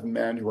lot of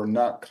men who are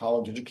not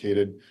college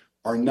educated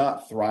are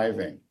not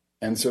thriving.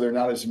 And so they're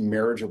not as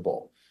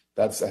marriageable.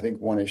 That's, I think,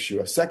 one issue.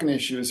 A second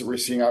issue is that we're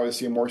seeing,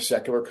 obviously, a more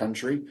secular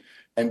country.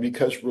 And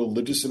because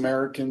religious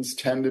Americans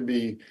tend to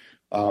be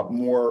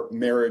more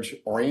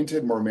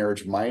marriage-oriented, more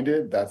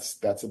marriage-minded,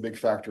 that's a big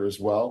factor as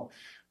well.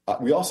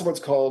 We also have what's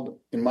called,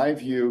 in my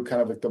view,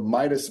 kind of like the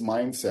Midas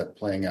mindset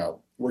playing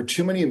out, where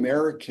too many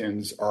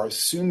Americans are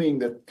assuming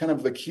that kind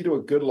of the key to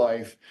a good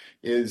life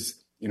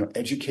is,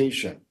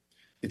 education,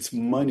 it's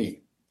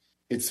money,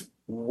 it's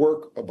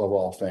work above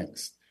all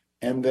things,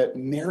 and that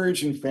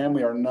marriage and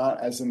family are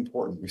not as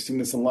important. We've seen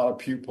this in a lot of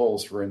Pew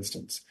polls, for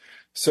instance.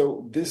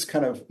 So this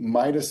kind of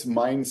Midas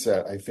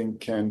mindset, I think,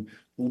 can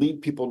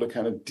lead people to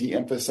kind of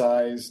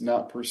de-emphasize,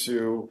 not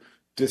pursue,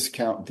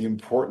 discount the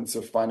importance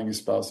of finding a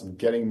spouse, of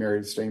getting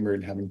married, staying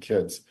married, and having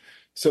kids.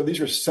 So these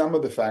are some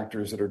of the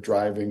factors that are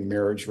driving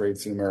marriage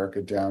rates in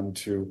America down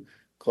to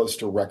close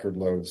to record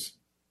lows.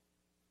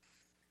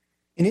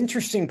 An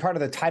interesting part of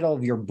the title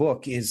of your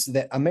book is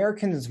that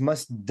Americans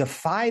must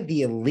defy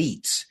the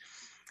elites.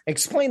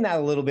 Explain that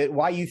a little bit,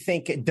 why you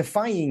think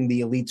defying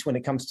the elites when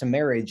it comes to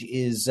marriage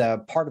is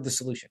part of the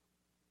solution.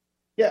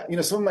 Yeah,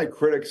 some of my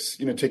critics,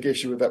 take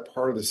issue with that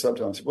part of the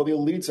subtitle and say, well, the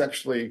elites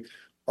actually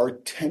are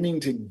tending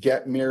to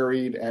get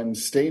married and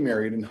stay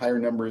married in higher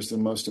numbers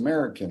than most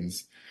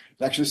Americans.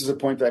 And actually, this is a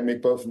point that I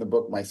make both in the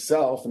book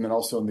myself and then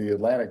also in the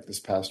Atlantic this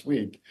past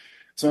week.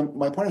 So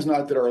my point is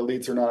not that our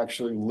elites are not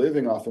actually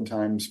living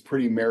oftentimes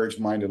pretty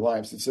marriage-minded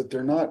lives. It's that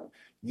they're not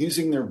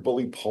using their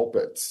bully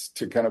pulpits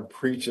to kind of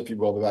preach, if you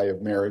will, the value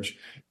of marriage,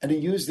 and to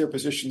use their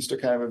positions to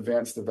kind of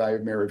advance the value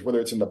of marriage, whether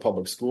it's in the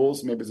public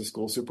schools, maybe as a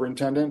school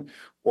superintendent,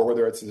 or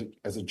whether it's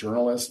as a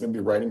journalist, maybe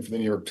writing for the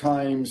New York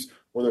Times,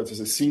 whether it's as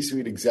a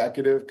C-suite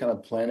executive, kind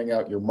of planning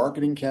out your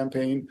marketing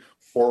campaign,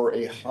 or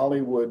a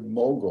Hollywood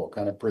mogul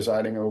kind of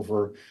presiding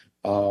over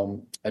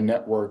a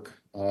network,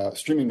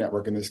 streaming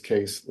network in this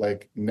case,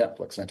 like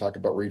Netflix. And I talk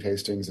about Reed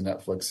Hastings and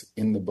Netflix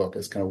in the book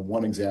as kind of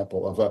one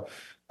example of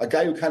a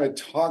guy who kind of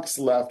talks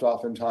left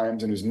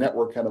oftentimes and whose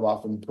network kind of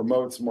often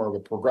promotes more of a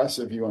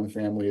progressive view on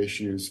family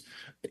issues.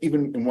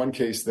 Even in one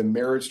case, the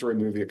Marriage Story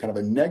movie, a kind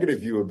of a negative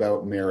view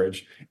about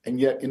marriage,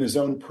 and yet in his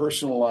own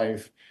personal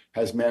life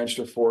has managed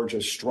to forge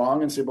a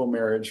strong and stable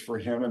marriage for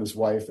him and his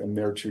wife and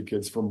their 2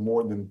 kids for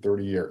more than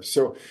 30 years.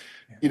 So,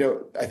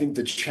 I think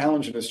the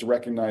challenge is to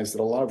recognize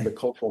that a lot of the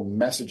cultural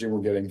messaging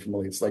we're getting from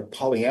elites, like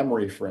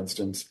polyamory, for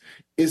instance,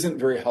 isn't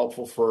very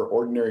helpful for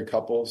ordinary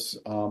couples,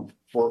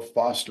 for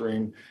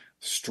fostering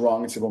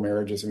strong and stable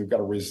marriages. And we've got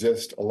to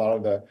resist a lot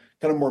of the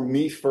kind of more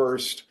me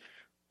first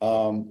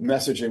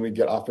messaging we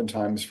get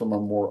oftentimes from a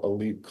more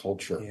elite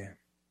culture.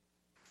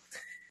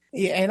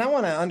 Yeah, and I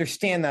want to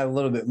understand that a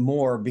little bit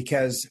more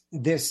because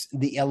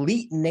the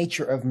elite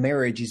nature of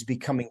marriage is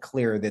becoming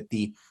clear, that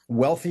the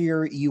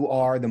wealthier you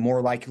are, the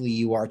more likely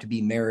you are to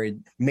be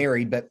married.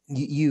 But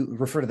you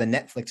refer to the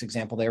Netflix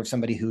example there of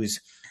somebody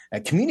who's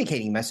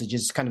communicating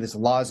messages, kind of this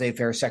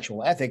laissez-faire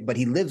sexual ethic, but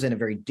he lives in a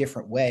very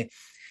different way.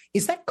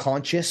 Is that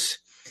conscious?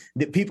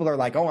 That people are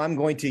like, oh, I'm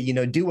going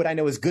to, do what I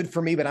know is good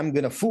for me, but I'm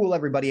going to fool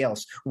everybody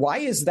else. Why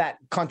is that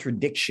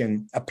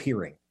contradiction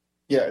appearing?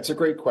 Yeah, it's a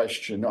great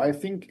question. I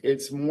think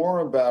it's more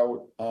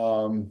about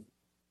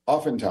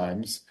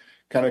oftentimes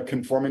kind of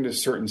conforming to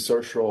certain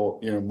social,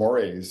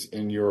 mores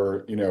in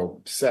your,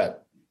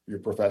 set, your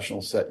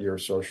professional set, your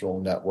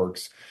social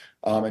networks,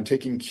 and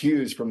taking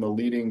cues from the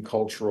leading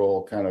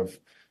cultural kind of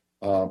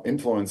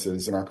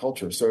influences in our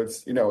culture. So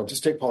it's,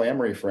 just take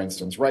polyamory, for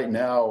instance. Right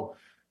now,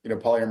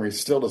 polyamory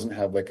still doesn't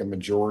have like a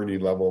majority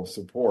level of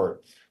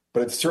support,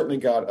 but it's certainly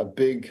got a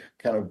big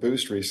kind of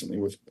boost recently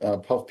with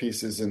puff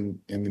pieces in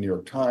the New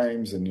York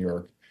Times and New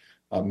York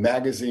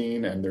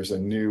Magazine. And there's a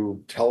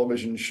new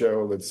television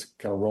show that's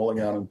kind of rolling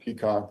out on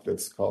Peacock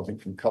that's called, I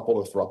think, From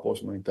Couple to Throuple or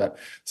something like that.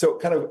 So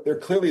kind of there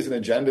clearly is an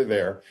agenda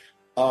there.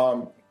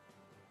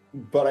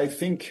 But I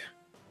think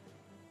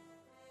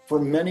for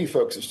many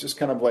folks, it's just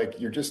kind of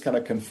like you're just kind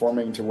of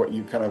conforming to what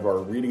you kind of are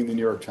reading in the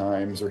New York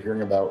Times or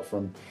hearing about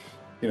from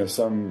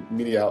some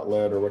media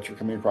outlet or what you're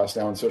coming across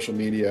now on social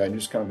media, and you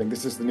just kind of think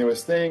this is the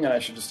newest thing and I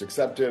should just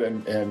accept it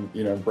and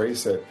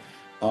embrace it.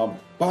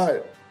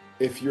 But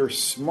if you're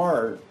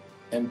smart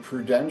and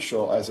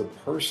prudential as a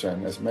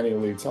person, as many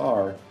elites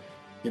are,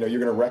 you're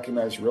going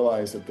to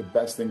realize that the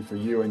best thing for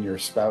you and your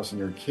spouse and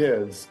your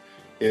kids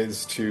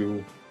is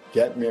to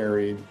get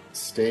married,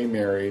 stay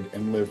married,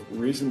 and live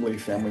reasonably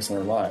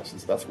family-centered lives. And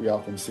so that's what we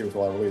often see with a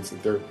lot of elites,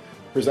 that they're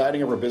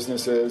presiding over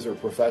businesses or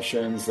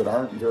professions that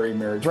aren't very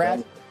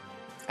marriage-friendly.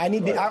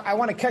 I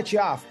want to cut you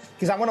off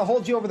because I want to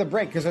hold you over the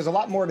break because there's a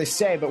lot more to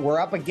say, but we're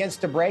up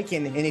against a break.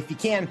 And if you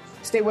can,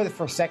 stay with it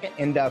for a second,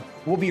 and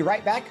we'll be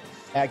right back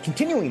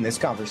continuing this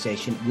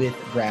conversation with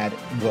Brad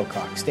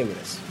Wilcox. Stay with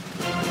us.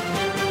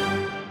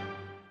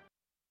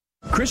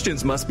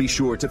 Christians must be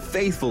sure to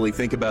faithfully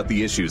think about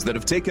the issues that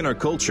have taken our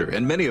culture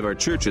and many of our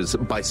churches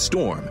by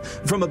storm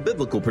from a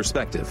biblical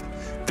perspective.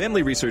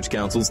 Family Research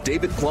Council's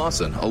David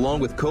Closson, along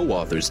with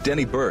co-authors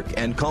Denny Burke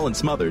and Colin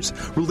Smothers,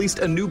 released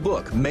a new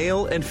book,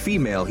 Male and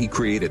Female, He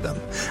Created Them,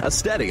 a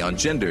study on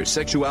gender,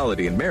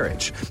 sexuality, and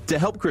marriage to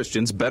help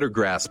Christians better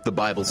grasp the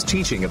Bible's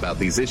teaching about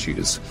these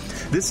issues.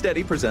 This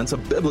study presents a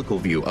biblical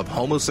view of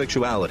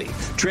homosexuality,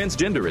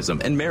 transgenderism,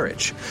 and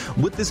marriage.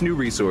 With this new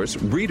resource,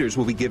 readers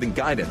will be given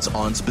guidance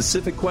on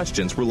specific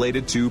questions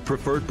related to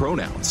preferred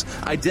pronouns,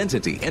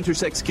 identity,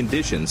 intersex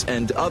conditions,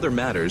 and other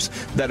matters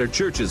that our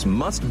churches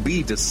must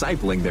be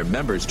discipling their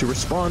members to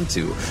respond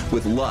to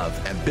with love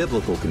and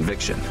biblical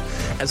conviction.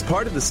 As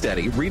part of the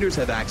study, readers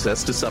have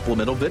access to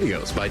supplemental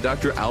videos by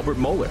Dr. Albert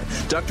Mohler,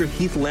 Dr.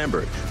 Heath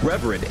Lambert,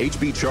 Reverend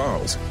H.B.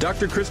 Charles,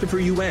 Dr. Christopher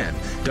Yuan,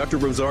 Dr.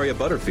 Rosaria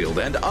Butterfield,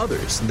 and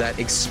others that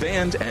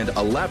expand and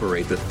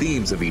elaborate the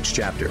themes of each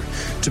chapter.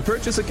 To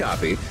purchase a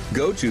copy,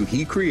 go to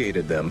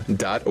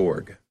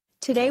hecreatedthem.org.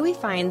 Today we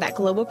find that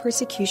global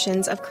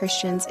persecutions of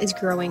Christians is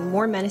growing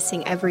more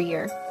menacing every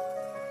year.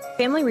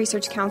 Family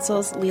Research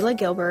Council's Leila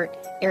Gilbert,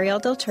 Ariel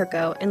Del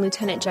Turco, and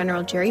Lieutenant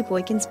General Jerry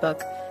Boykin's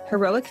book,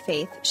 Heroic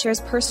Faith,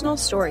 shares personal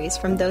stories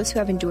from those who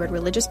have endured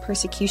religious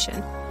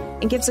persecution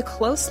and gives a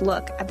close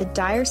look at the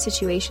dire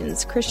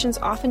situations Christians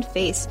often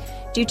face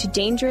due to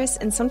dangerous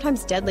and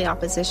sometimes deadly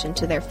opposition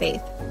to their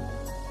faith.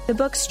 The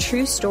book's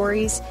true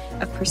stories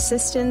of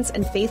persistence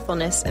and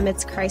faithfulness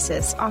amidst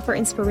crisis offer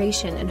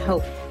inspiration and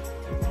hope.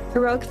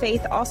 Heroic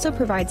Faith also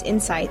provides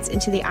insights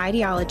into the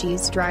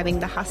ideologies driving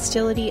the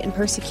hostility and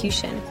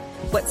persecution,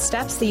 what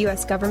steps the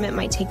U.S. government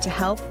might take to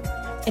help,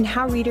 and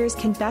how readers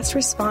can best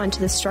respond to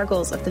the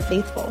struggles of the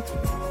faithful.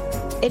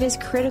 It is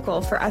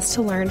critical for us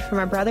to learn from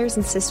our brothers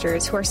and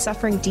sisters who are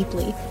suffering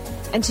deeply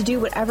and to do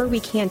whatever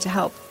we can to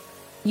help.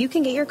 You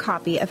can get your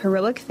copy of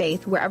Heroic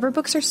Faith wherever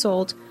books are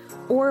sold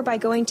or by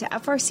going to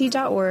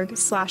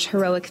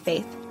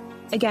frc.org/heroicfaith.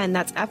 Again,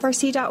 that's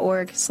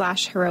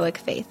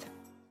frc.org/heroicfaith.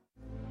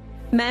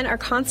 Men are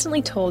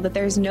constantly told that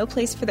there is no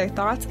place for their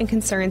thoughts and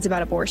concerns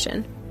about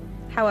abortion.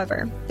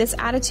 However, this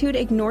attitude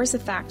ignores the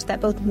fact that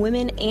both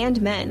women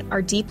and men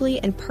are deeply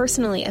and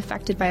personally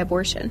affected by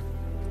abortion.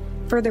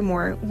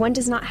 Furthermore, one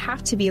does not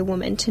have to be a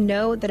woman to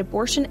know that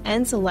abortion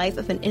ends the life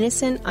of an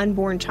innocent,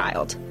 unborn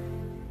child.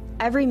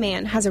 Every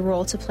man has a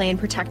role to play in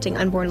protecting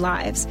unborn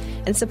lives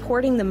and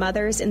supporting the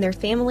mothers in their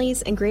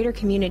families and greater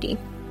community,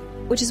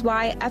 which is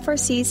why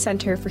FRC's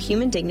Center for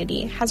Human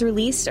Dignity has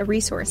released a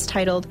resource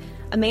titled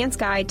A Man's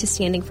Guide to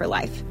Standing for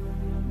Life.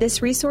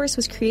 This resource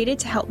was created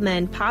to help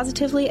men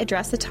positively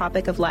address the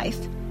topic of life.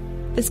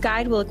 This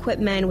guide will equip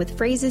men with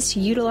phrases to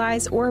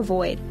utilize or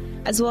avoid,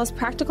 as well as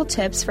practical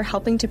tips for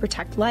helping to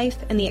protect life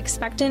and the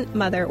expectant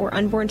mother or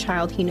unborn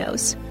child he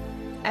knows.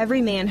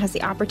 Every man has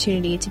the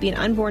opportunity to be an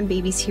unborn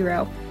baby's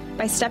hero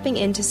by stepping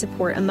in to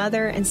support a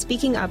mother and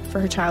speaking up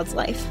for her child's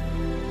life.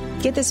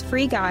 Get this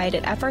free guide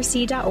at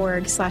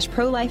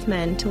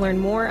frc.org/prolifemen to learn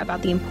more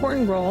about the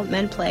important role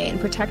men play in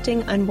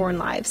protecting unborn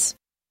lives.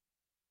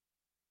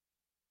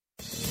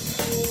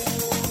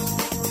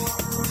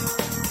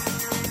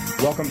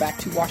 Welcome back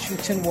to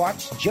Washington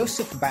Watch.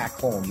 Joseph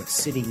Backholm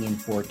sitting in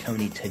for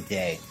Tony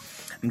today.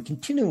 I'm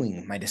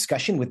continuing my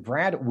discussion with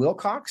Brad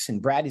Wilcox,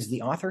 and Brad is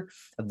the author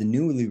of the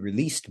newly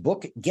released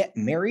book, Get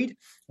Married: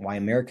 Why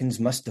Americans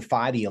Must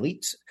Defy the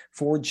Elites,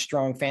 Forge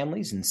Strong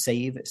Families, and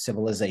Save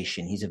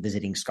Civilization. He's a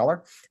visiting scholar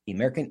at the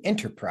American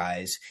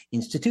Enterprise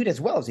Institute,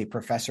 as well as a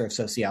professor of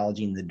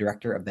sociology and the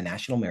director of the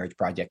National Marriage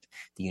Project at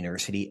the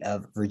University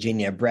of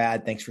Virginia.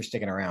 Brad, thanks for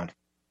sticking around.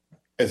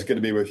 It's good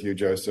to be with you,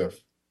 Joseph.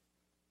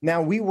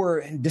 Now, we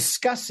were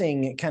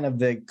discussing kind of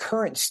the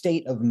current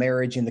state of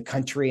marriage in the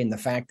country and the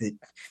fact that,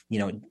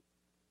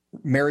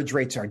 marriage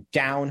rates are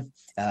down.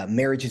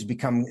 Marriage has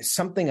become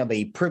something of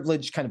a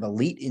privileged, kind of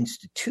elite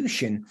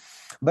institution.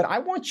 But I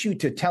want you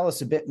to tell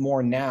us a bit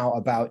more now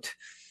about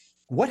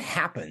what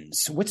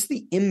happens. What's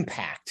the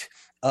impact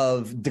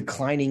of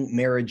declining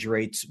marriage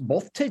rates,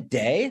 both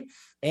today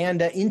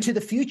and into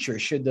the future,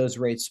 should those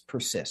rates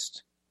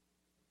persist?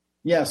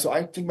 Yeah, so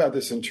I think about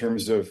this in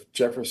terms of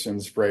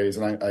Jefferson's phrase,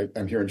 and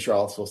I'm here in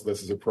Charlottesville, so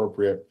this is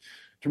appropriate.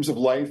 In terms of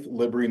life,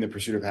 liberty, and the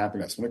pursuit of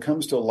happiness. When it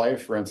comes to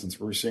life, for instance,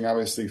 we're seeing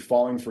obviously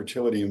falling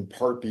fertility in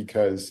part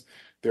because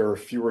there are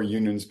fewer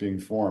unions being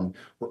formed.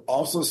 We're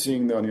also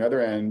seeing, though, on the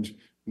other end,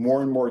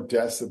 more and more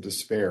deaths of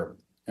despair.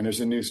 And there's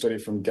a new study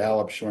from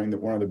Gallup showing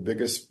that one of the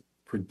biggest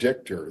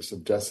predictors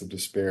of deaths of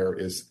despair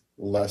is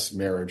less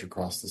marriage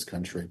across this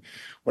country.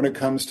 When it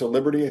comes to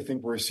liberty, I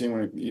think we're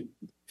seeing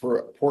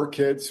for poor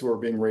kids who are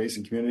being raised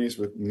in communities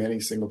with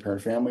many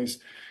single-parent families,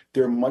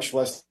 they're much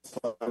less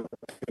likely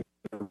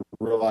to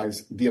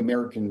realize the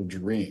American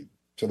dream.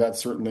 So that's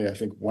certainly, I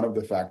think, one of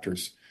the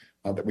factors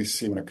that we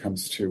see when it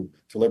comes to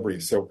liberty.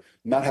 So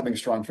not having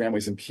strong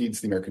families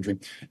impedes the American dream.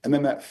 And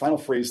then that final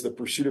phrase, the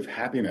pursuit of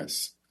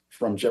happiness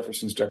from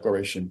Jefferson's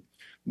Declaration.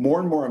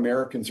 More and more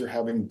Americans are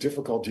having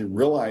difficulty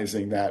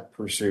realizing that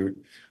pursuit.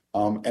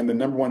 And the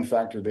number one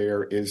factor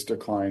there is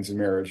declines in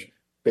marriage.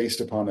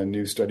 based upon a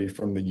new study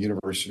from the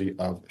University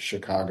of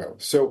Chicago.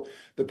 So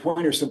the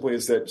point here simply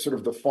is that sort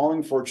of the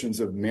falling fortunes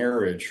of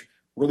marriage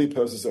really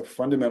poses a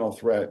fundamental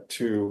threat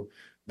to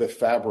the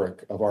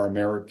fabric of our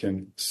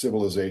American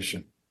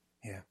civilization.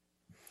 Yeah.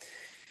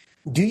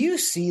 Do you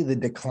see the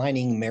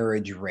declining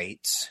marriage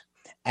rates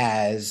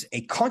as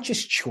a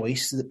conscious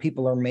choice that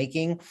people are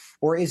making,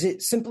 or is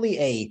it simply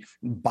a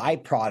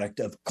byproduct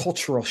of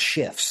cultural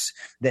shifts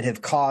that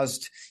have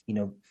caused,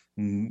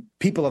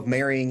 people of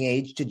marrying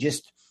age to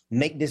just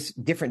make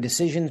different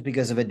decisions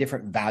because of a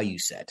different value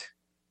set?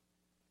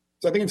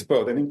 So I think it's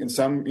both. I think in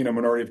some,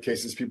 minority of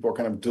cases, people are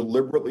kind of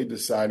deliberately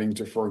deciding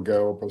to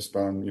forego or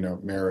postpone,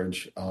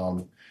 marriage.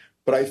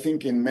 But I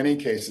think in many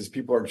cases,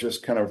 people are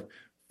just kind of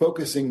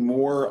focusing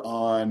more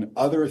on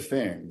other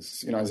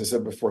things, as I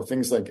said before,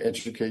 things like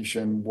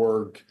education,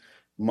 work,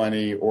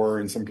 money,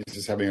 or in some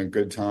cases having a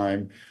good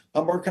time,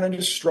 or kind of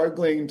just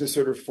struggling to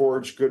sort of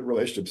forge good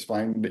relationships,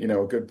 find,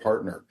 a good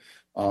partner.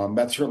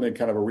 That's certainly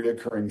kind of a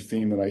reoccurring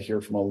theme that I hear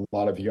from a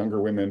lot of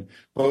younger women,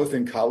 both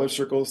in college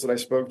circles that I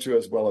spoke to,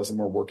 as well as in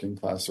more working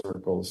class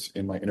circles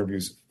in my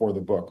interviews for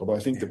the book. Although I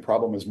think the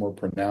problem is more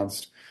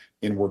pronounced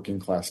in working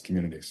class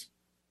communities.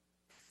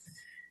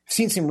 I've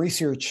seen some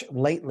research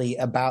lately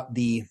about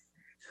the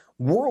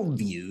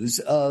worldviews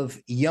of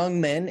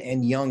young men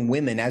and young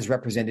women as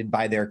represented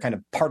by their kind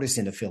of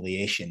partisan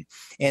affiliation.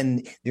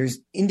 And there's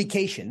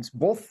indications,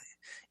 both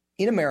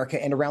in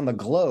America and around the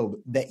globe,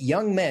 that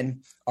young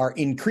men are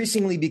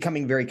increasingly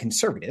becoming very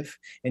conservative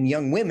and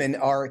young women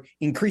are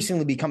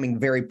increasingly becoming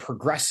very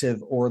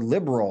progressive or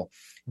liberal.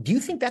 Do you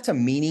think that's a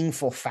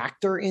meaningful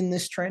factor in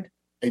this trend?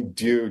 I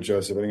do,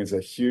 Joseph. I think it's a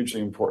hugely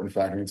important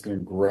factor, and it's going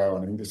to grow.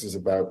 And I think this is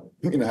about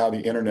how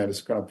the internet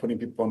is kind of putting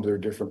people into their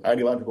different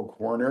ideological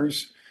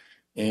corners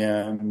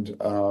and,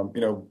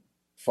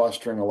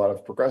 fostering a lot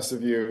of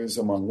progressive views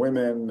among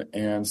women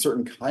and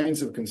certain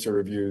kinds of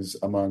conservative views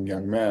among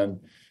young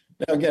men.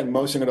 Now, again,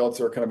 most young adults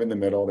are kind of in the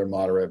middle, they're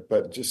moderate,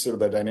 but just sort of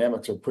the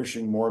dynamics are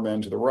pushing more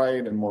men to the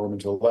right and more women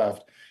to the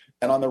left.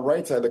 And on the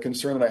right side, the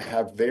concern that I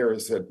have there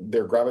is that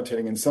they're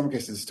gravitating in some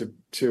cases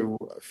to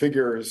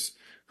figures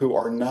who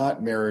are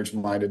not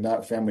marriage-minded,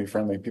 not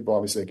family-friendly. People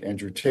obviously like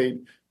Andrew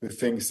Tate, who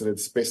thinks that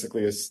it's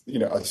basically a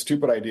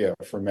stupid idea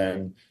for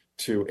men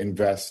to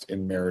invest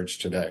in marriage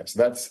today. So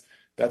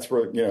that's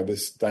where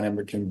this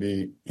dynamic can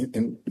be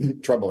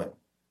troubling.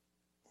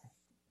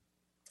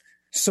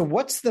 So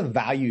what's the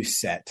value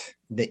set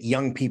that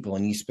young people,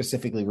 and you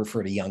specifically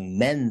refer to young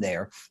men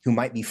there, who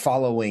might be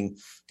following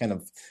kind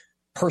of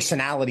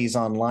personalities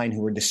online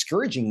who are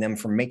discouraging them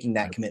from making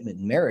that commitment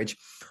in marriage?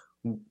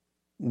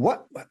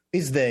 What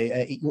is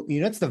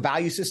it's the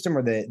value system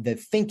or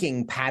the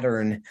thinking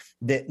pattern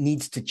that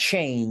needs to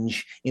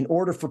change in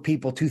order for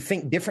people to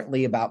think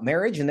differently about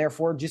marriage and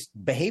therefore just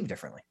behave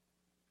differently?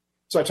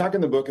 So I talk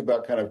in the book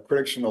about kind of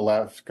critics from the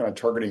left kind of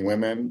targeting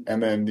women,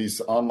 and then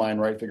these online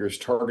right figures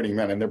targeting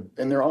men. And they're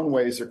in their own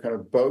ways, they're kind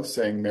of both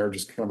saying marriage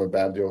is kind of a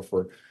bad deal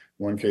for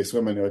one case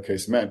women, the other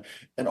case men.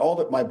 And all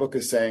that my book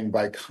is saying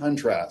by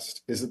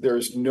contrast is that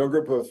there's no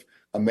group of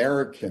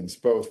Americans,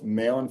 both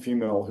male and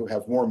female, who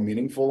have more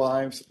meaningful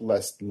lives,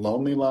 less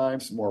lonely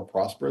lives, more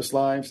prosperous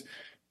lives,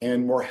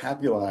 and more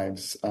happy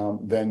lives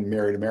than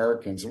married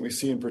Americans. And we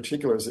see in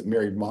particular is that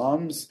married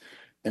moms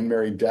and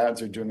married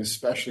dads are doing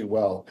especially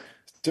well.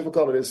 As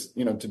difficult it is,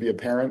 to be a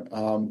parent,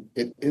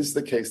 it is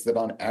the case that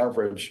on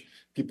average,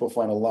 people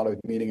find a lot of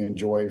meaning and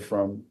joy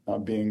from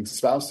being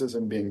spouses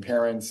and being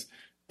parents.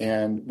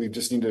 And we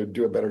just need to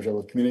do a better job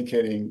of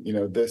communicating,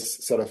 this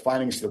set of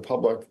findings to the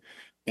public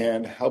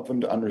and help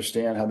them to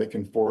understand how they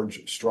can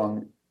forge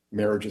strong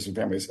marriages and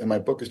families. And my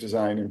book is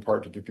designed in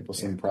part to give people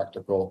some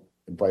practical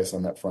advice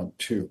on that front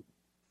too.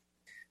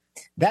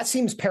 That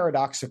seems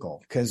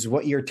paradoxical, because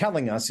what you're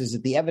telling us is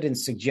that the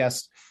evidence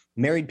suggests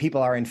married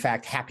people are in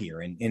fact happier.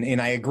 And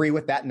I agree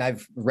with that. And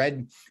I've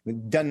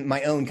done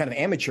my own kind of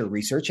amateur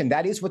research, and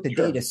that is what the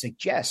data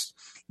suggests.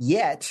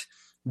 Yet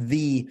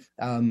the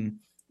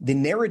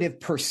narrative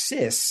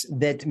persists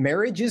that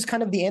marriage is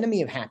kind of the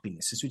enemy of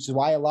happiness, which is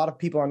why a lot of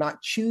people are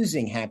not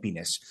choosing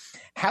happiness.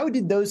 How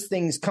did those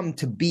things come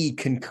to be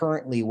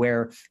concurrently,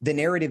 where the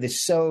narrative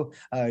is so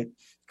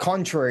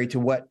contrary to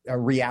what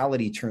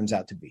reality turns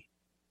out to be?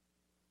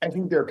 I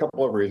think there are a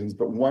couple of reasons,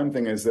 but one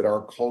thing is that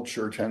our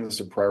culture tends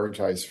to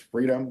prioritize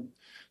freedom.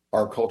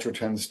 Our culture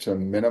tends to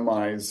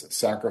minimize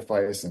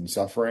sacrifice and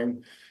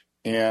suffering.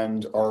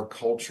 And our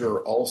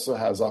culture also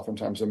has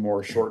oftentimes a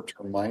more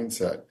short-term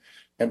mindset.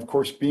 And of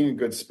course, being a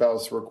good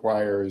spouse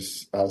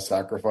requires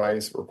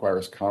sacrifice, it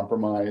requires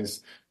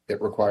compromise,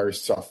 it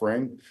requires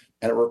suffering,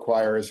 and it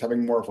requires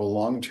having more of a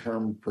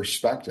long-term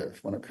perspective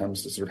when it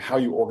comes to sort of how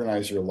you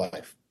organize your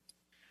life.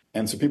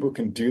 And so people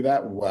can do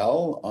that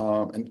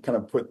well and kind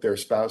of put their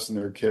spouse and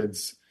their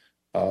kids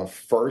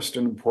first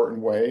in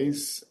important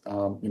ways,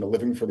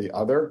 living for the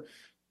other,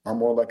 are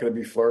more likely to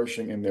be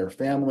flourishing in their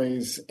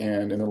families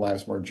and in their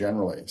lives more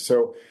generally.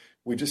 So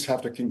we just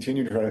have to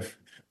continue to try to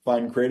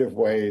find creative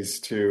ways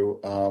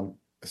to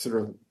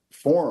sort of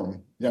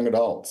form young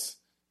adults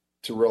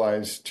to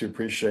realize, to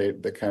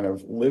appreciate the kind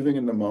of living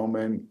in the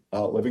moment,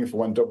 living for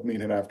one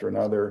dopamine hit after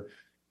another,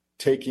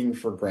 taking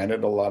for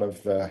granted a lot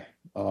of the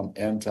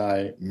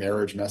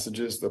anti-marriage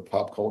messages that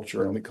pop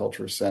culture and elite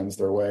culture sends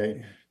their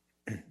way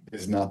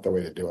is not the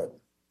way to do it.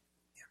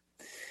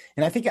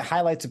 And I think it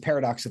highlights a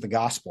paradox of the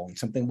gospel, and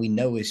something we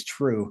know is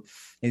true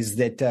is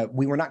that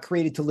we were not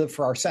created to live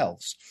for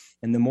ourselves.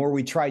 And the more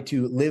we try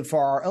to live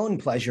for our own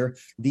pleasure,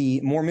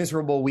 the more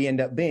miserable we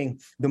end up being,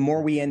 the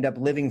more we end up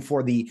living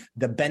for the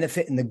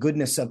benefit and the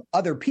goodness of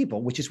other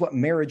people, which is what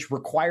marriage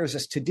requires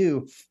us to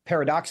do.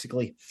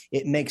 Paradoxically,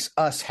 it makes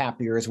us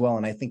happier as well.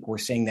 And I think we're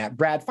seeing that.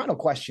 Brad, final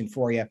question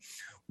for you.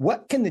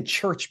 What can the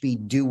church be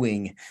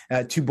doing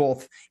to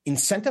both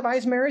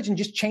incentivize marriage and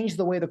just change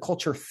the way the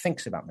culture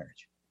thinks about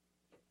marriage?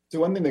 So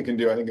one thing they can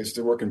do, I think, is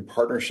to work in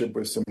partnership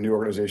with some new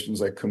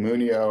organizations like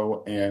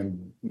Communio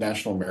and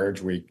National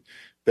Marriage Week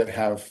that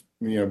have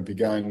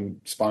begun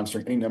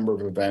sponsoring any number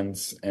of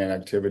events and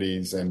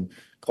activities and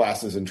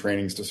classes and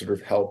trainings to sort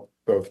of help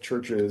both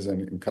churches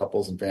and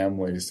couples and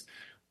families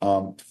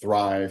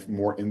thrive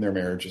more in their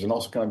marriages, and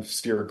also kind of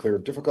steer clear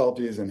of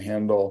difficulties and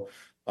handle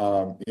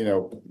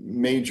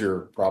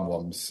major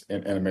problems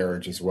in a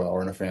marriage as well,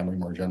 or in a family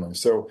more generally.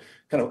 So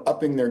kind of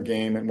upping their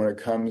game, and when it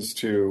comes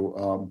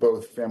to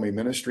both family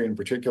ministry in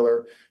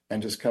particular,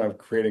 and just kind of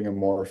creating a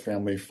more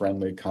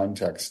family-friendly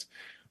context.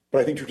 But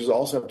I think churches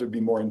also have to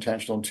be more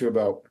intentional too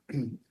about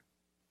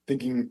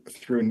thinking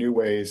through new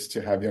ways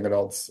to have young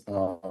adults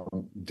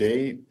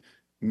date,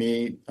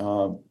 meet,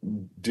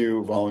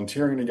 do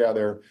volunteering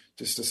together,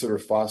 just to sort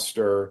of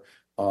foster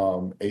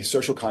a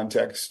social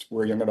context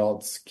where young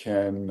adults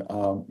can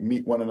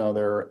meet one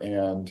another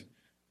and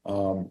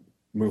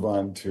move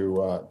on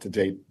to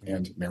date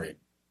and marry.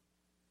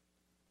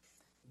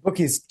 The book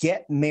is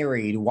Get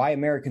Married: Why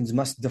Americans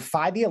Must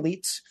Defy the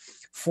Elites,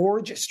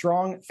 Forge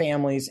Strong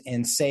Families,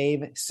 and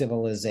Save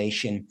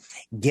Civilization.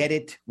 Get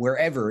it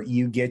wherever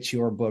you get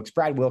your books.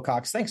 Brad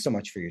Wilcox, thanks so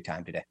much for your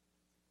time today.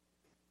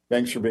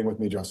 Thanks for being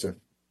with me, Joseph.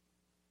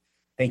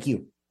 Thank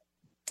you.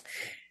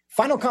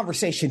 Final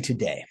conversation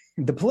today.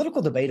 The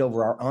political debate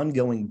over our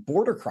ongoing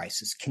border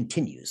crisis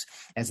continues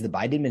as the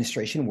Biden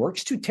administration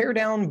works to tear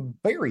down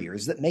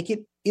barriers that make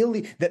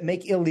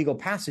illegal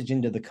passage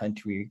into the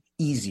country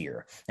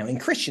easier. Now, in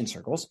Christian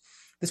circles,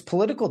 this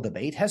political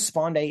debate has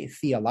spawned a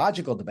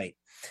theological debate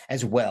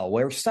as well,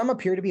 where some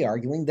appear to be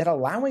arguing that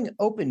allowing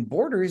open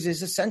borders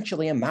is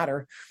essentially a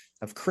matter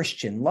of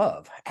Christian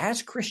love.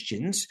 As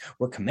Christians,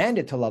 we're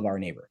commanded to love our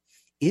neighbor.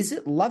 Is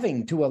it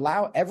loving to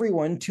allow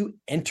everyone to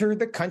enter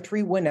the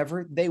country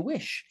whenever they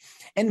wish?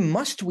 And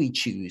must we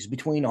choose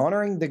between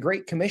honoring the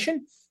Great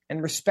Commission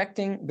and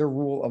respecting the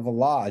rule of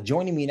law?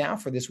 Joining me now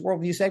for this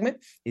Worldview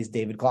segment is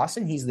David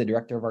Closson. He's the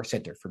director of our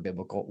Center for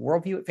Biblical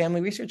Worldview at Family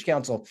Research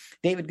Council.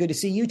 David, good to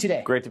see you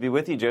today. Great to be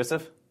with you,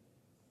 Joseph.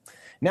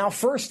 Now,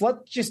 first,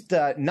 let's just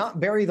not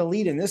bury the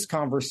lead in this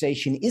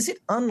conversation. Is it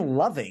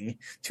unloving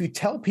to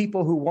tell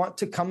people who want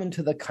to come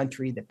into the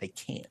country that they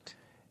can't?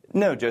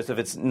 No, Joseph,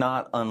 it's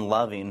not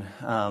unloving.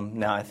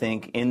 Now, I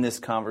think in this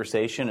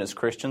conversation as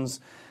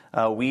Christians,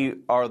 we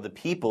are the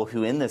people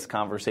who in this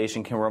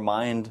conversation can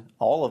remind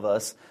all of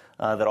us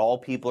that all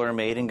people are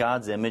made in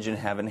God's image and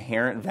have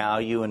inherent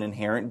value and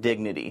inherent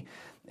dignity.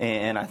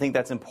 And I think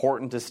that's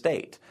important to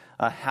state.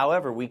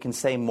 However, we can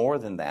say more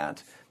than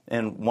that.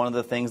 And one of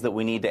the things that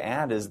we need to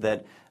add is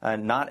that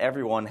not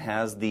everyone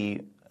has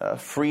the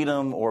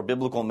freedom or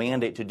biblical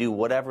mandate to do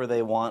whatever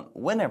they want,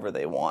 whenever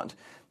they want.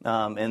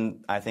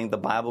 And I think the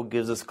Bible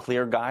gives us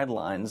clear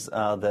guidelines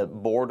that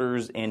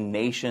borders and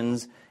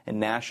nations and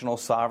national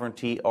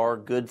sovereignty are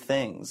good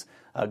things.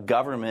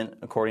 Government,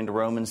 according to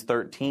Romans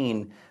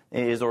 13,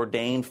 is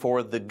ordained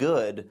for the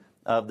good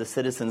of the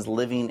citizens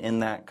living in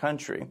that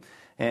country.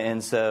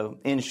 And so,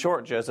 in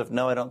short, Joseph,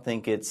 no, I don't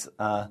think it's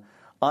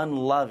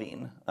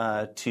unloving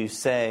to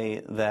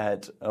say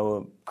that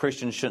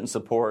Christians shouldn't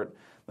support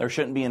or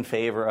shouldn't be in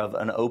favor of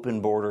an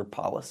open border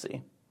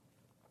policy.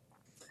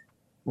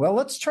 Well,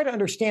 let's try to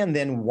understand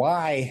then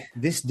why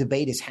this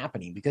debate is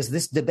happening, because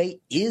this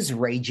debate is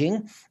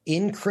raging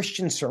in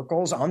Christian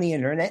circles, on the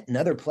internet and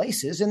other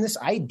places, and this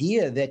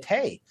idea that,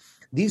 hey,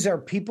 these are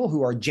people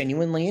who are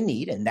genuinely in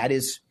need, and that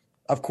is,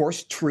 of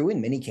course, true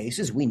in many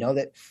cases. We know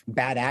that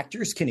bad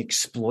actors can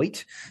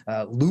exploit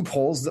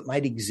loopholes that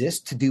might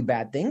exist to do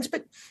bad things,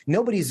 but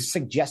nobody's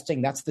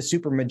suggesting that's the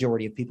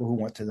supermajority of people who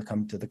want to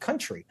come to the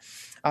country.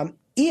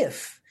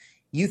 If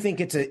you think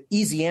it's an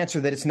easy answer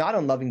that it's not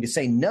unloving to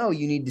say, no,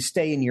 you need to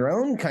stay in your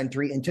own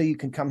country until you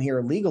can come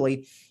here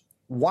legally,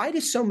 why do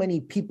so many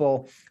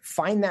people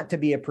find that to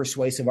be a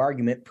persuasive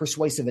argument,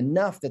 persuasive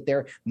enough that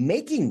they're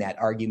making that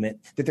argument,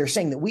 that they're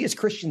saying that we as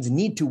Christians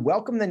need to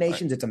welcome the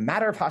nations? Right. It's a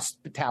matter of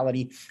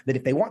hospitality, that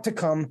if they want to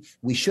come,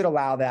 we should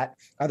allow that.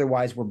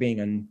 Otherwise, we're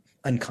being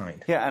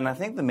unkind. Yeah, and I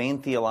think the main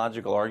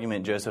theological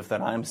argument, Joseph,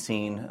 that I'm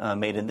seeing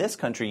made in this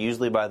country,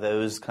 usually by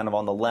those kind of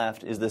on the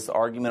left, is this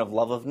argument of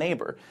love of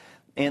neighbor.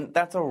 And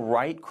that's a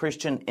right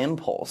Christian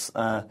impulse.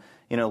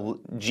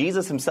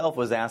 Jesus himself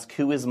was asked,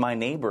 who is my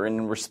neighbor? And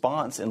in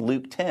response, in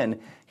Luke 10,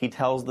 he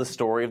tells the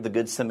story of the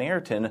Good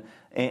Samaritan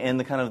and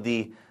the kind of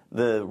the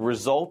the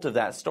result of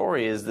that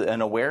story is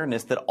an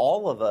awareness that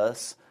all of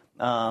us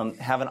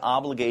have an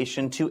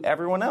obligation to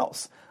everyone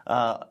else.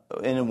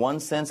 In one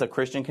sense, a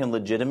Christian can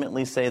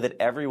legitimately say that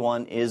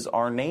everyone is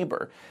our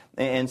neighbor.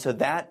 And so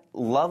that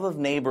love of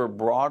neighbor,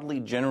 broadly,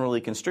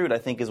 generally construed, I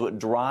think is what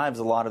drives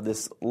a lot of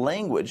this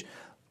language.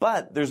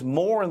 But there's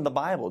more in the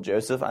Bible,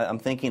 Joseph. I'm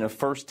thinking of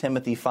 1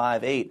 Timothy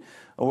 5:8,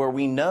 where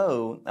we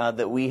know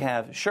that we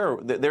have,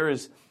 there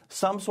is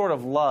some sort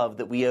of love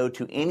that we owe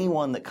to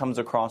anyone that comes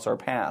across our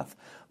path.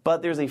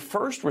 But there's a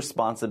first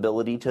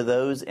responsibility to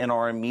those in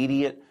our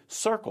immediate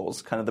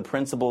circles, kind of the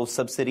principle of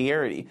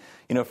subsidiarity.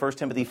 1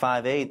 Timothy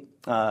 5:8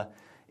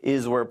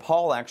 is where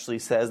Paul actually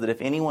says that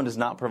if anyone does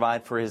not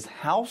provide for his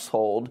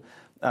household,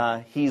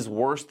 he's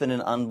worse than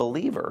an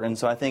unbeliever. And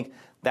so I think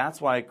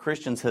that's why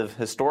Christians have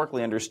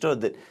historically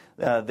understood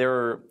that there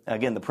are,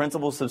 again, the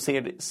principle of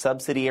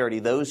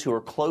subsidiarity, those who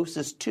are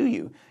closest to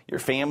you, your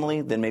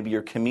family, then maybe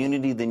your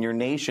community, then your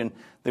nation,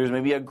 there's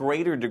maybe a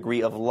greater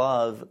degree of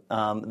love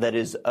that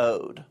is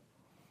owed.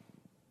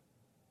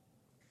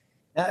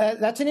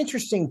 That's an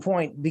interesting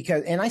point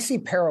and I see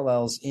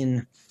parallels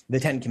in the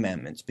Ten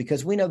Commandments,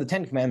 because we know the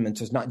Ten Commandments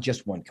is not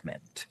just one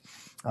commandment.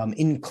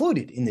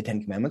 Included in the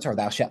Ten Commandments are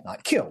 "Thou shalt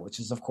not kill," which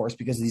is, of course,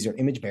 because these are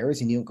image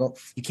bearers, and you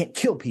can't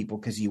kill people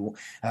because you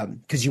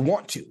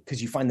want to,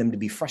 because you find them to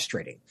be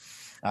frustrating.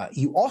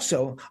 You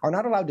also are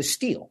not allowed to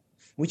steal,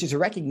 which is a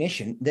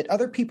recognition that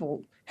other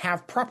people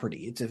have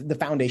property. It's the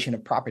foundation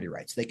of property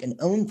rights. They can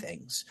own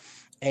things.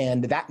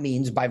 And that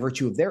means by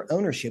virtue of their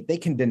ownership, they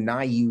can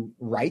deny you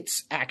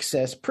rights,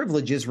 access,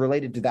 privileges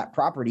related to that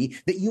property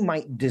that you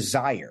might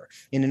desire.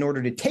 And in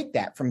order to take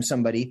that from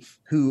somebody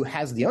who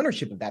has the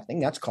ownership of that thing,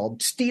 that's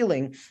called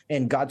stealing.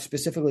 And God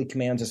specifically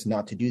commands us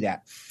not to do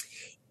that.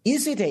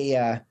 Is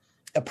it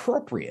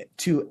appropriate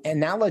to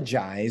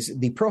analogize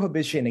the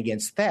prohibition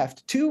against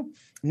theft to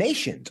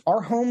nations?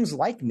 Are homes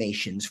like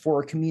nations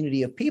for a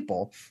community of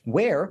people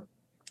where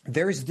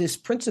there's this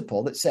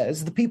principle that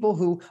says the people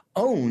who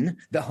own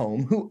the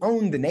home, who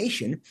own the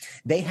nation,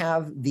 they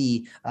have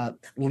the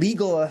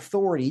legal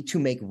authority to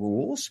make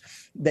rules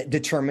that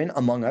determine,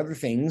 among other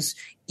things,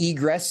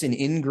 egress and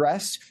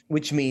ingress,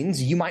 which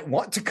means you might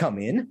want to come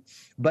in,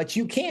 but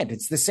you can't.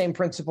 It's the same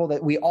principle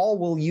that we all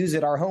will use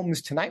at our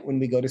homes tonight when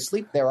we go to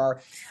sleep. There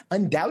are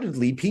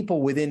undoubtedly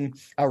people within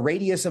a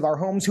radius of our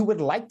homes who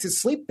would like to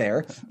sleep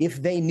there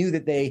if they knew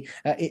that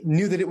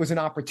it was an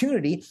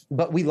opportunity,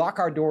 but we lock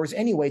our doors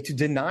anyway to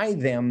deny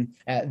them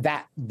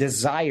that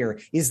desire.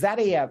 Is that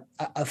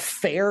a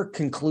fair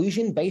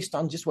conclusion based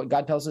on just what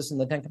God tells us in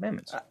the Ten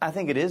Commandments? I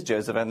think it is,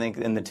 Joseph. I think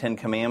in the Ten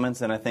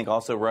Commandments, and I think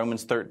also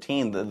Romans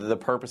 13, the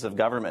purpose of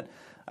government.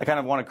 I kind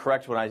of want to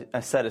correct what I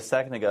said a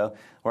second ago,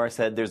 where I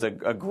said there's a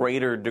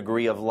greater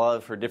degree of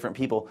love for different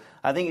people.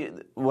 I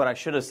think what I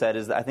should have said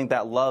is that I think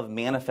that love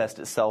manifests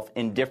itself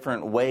in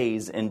different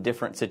ways in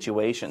different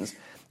situations.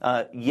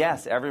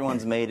 Yes,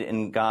 everyone's made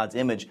in God's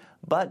image,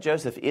 but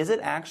Joseph, is it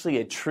actually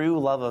a true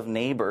love of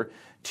neighbor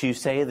to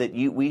say that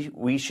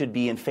we should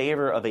be in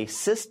favor of a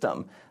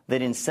system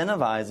that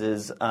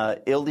incentivizes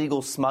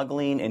illegal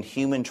smuggling and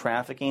human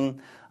trafficking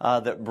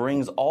that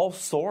brings all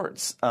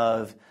sorts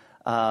of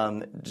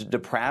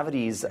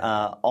depravities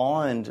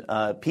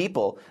on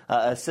people,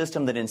 a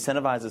system that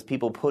incentivizes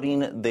people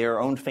putting their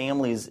own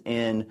families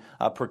in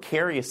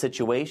precarious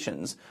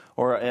situations,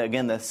 or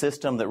again, the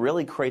system that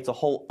really creates a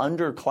whole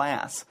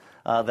underclass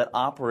that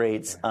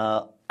operates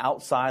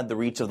outside the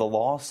reach of the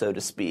law, so to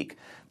speak.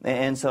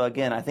 And so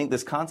again, I think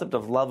this concept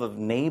of love of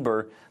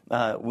neighbor,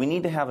 we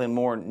need to have a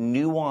more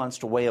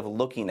nuanced way of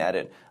looking at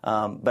it.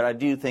 But I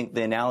do think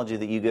the analogy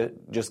that you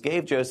just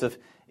gave, Joseph,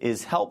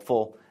 is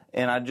helpful.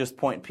 And I'd just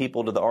point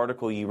people to the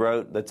article you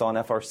wrote that's on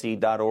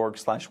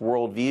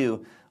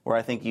frc.org/worldview, where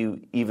I think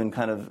you even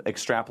kind of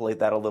extrapolate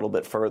that a little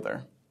bit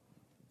further.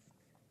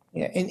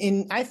 Yeah,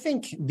 and I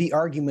think the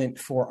argument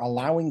for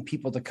allowing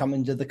people to come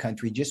into the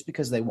country just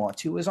because they want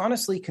to is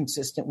honestly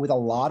consistent with a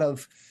lot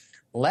of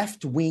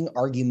left-wing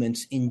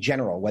arguments in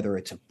general, whether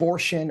it's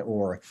abortion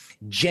or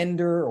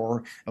gender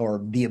or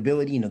the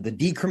ability, the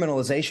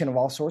decriminalization of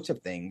all sorts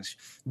of things.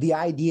 The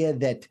idea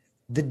that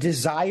the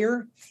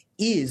desire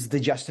is the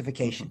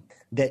justification,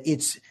 that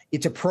it's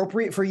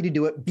appropriate for you to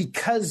do it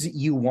because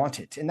you want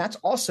it. And that's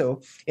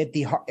also at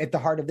the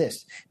heart of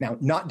this. Now,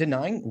 not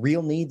denying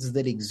real needs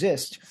that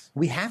exist,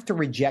 we have to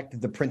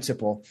reject the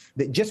principle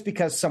that just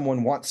because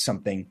someone wants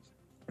something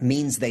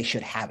means they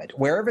should have it.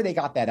 Wherever they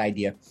got that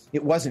idea,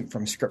 it wasn't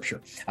from Scripture.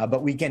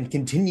 But we can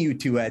continue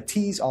to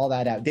tease all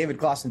that out. David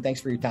Closson,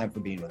 thanks for your time, for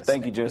being with us.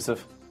 Thank you,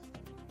 Joseph.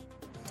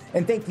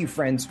 And thank you,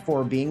 friends,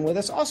 for being with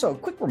us. Also, a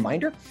quick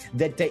reminder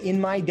that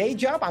in my day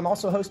job, I'm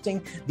also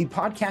hosting the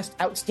podcast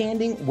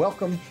Outstanding.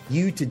 Welcome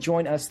you to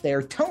join us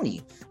there.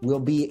 Tony will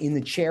be in the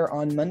chair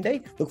on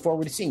Monday. Look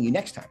forward to seeing you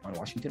next time on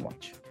Washington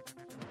Watch.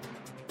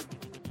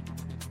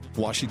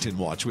 Washington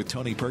Watch with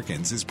Tony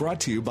Perkins is brought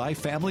to you by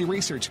Family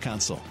Research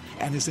Council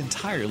and is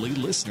entirely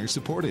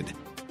listener-supported.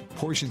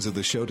 Portions of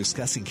the show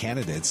discussing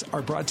candidates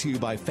are brought to you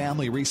by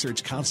Family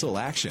Research Council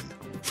Action.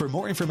 For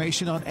more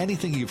information on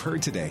anything you've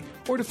heard today,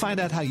 or to find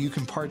out how you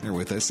can partner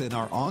with us in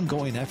our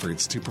ongoing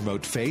efforts to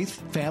promote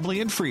faith,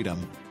 family, and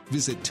freedom,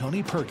 visit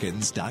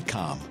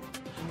TonyPerkins.com.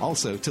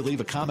 Also, to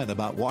leave a comment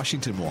about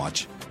Washington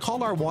Watch,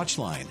 call our watch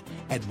line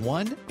at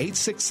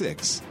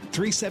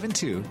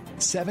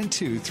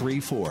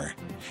 1-866-372-7234.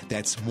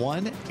 That's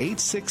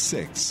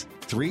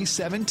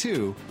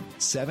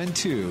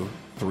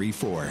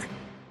 1-866-372-7234.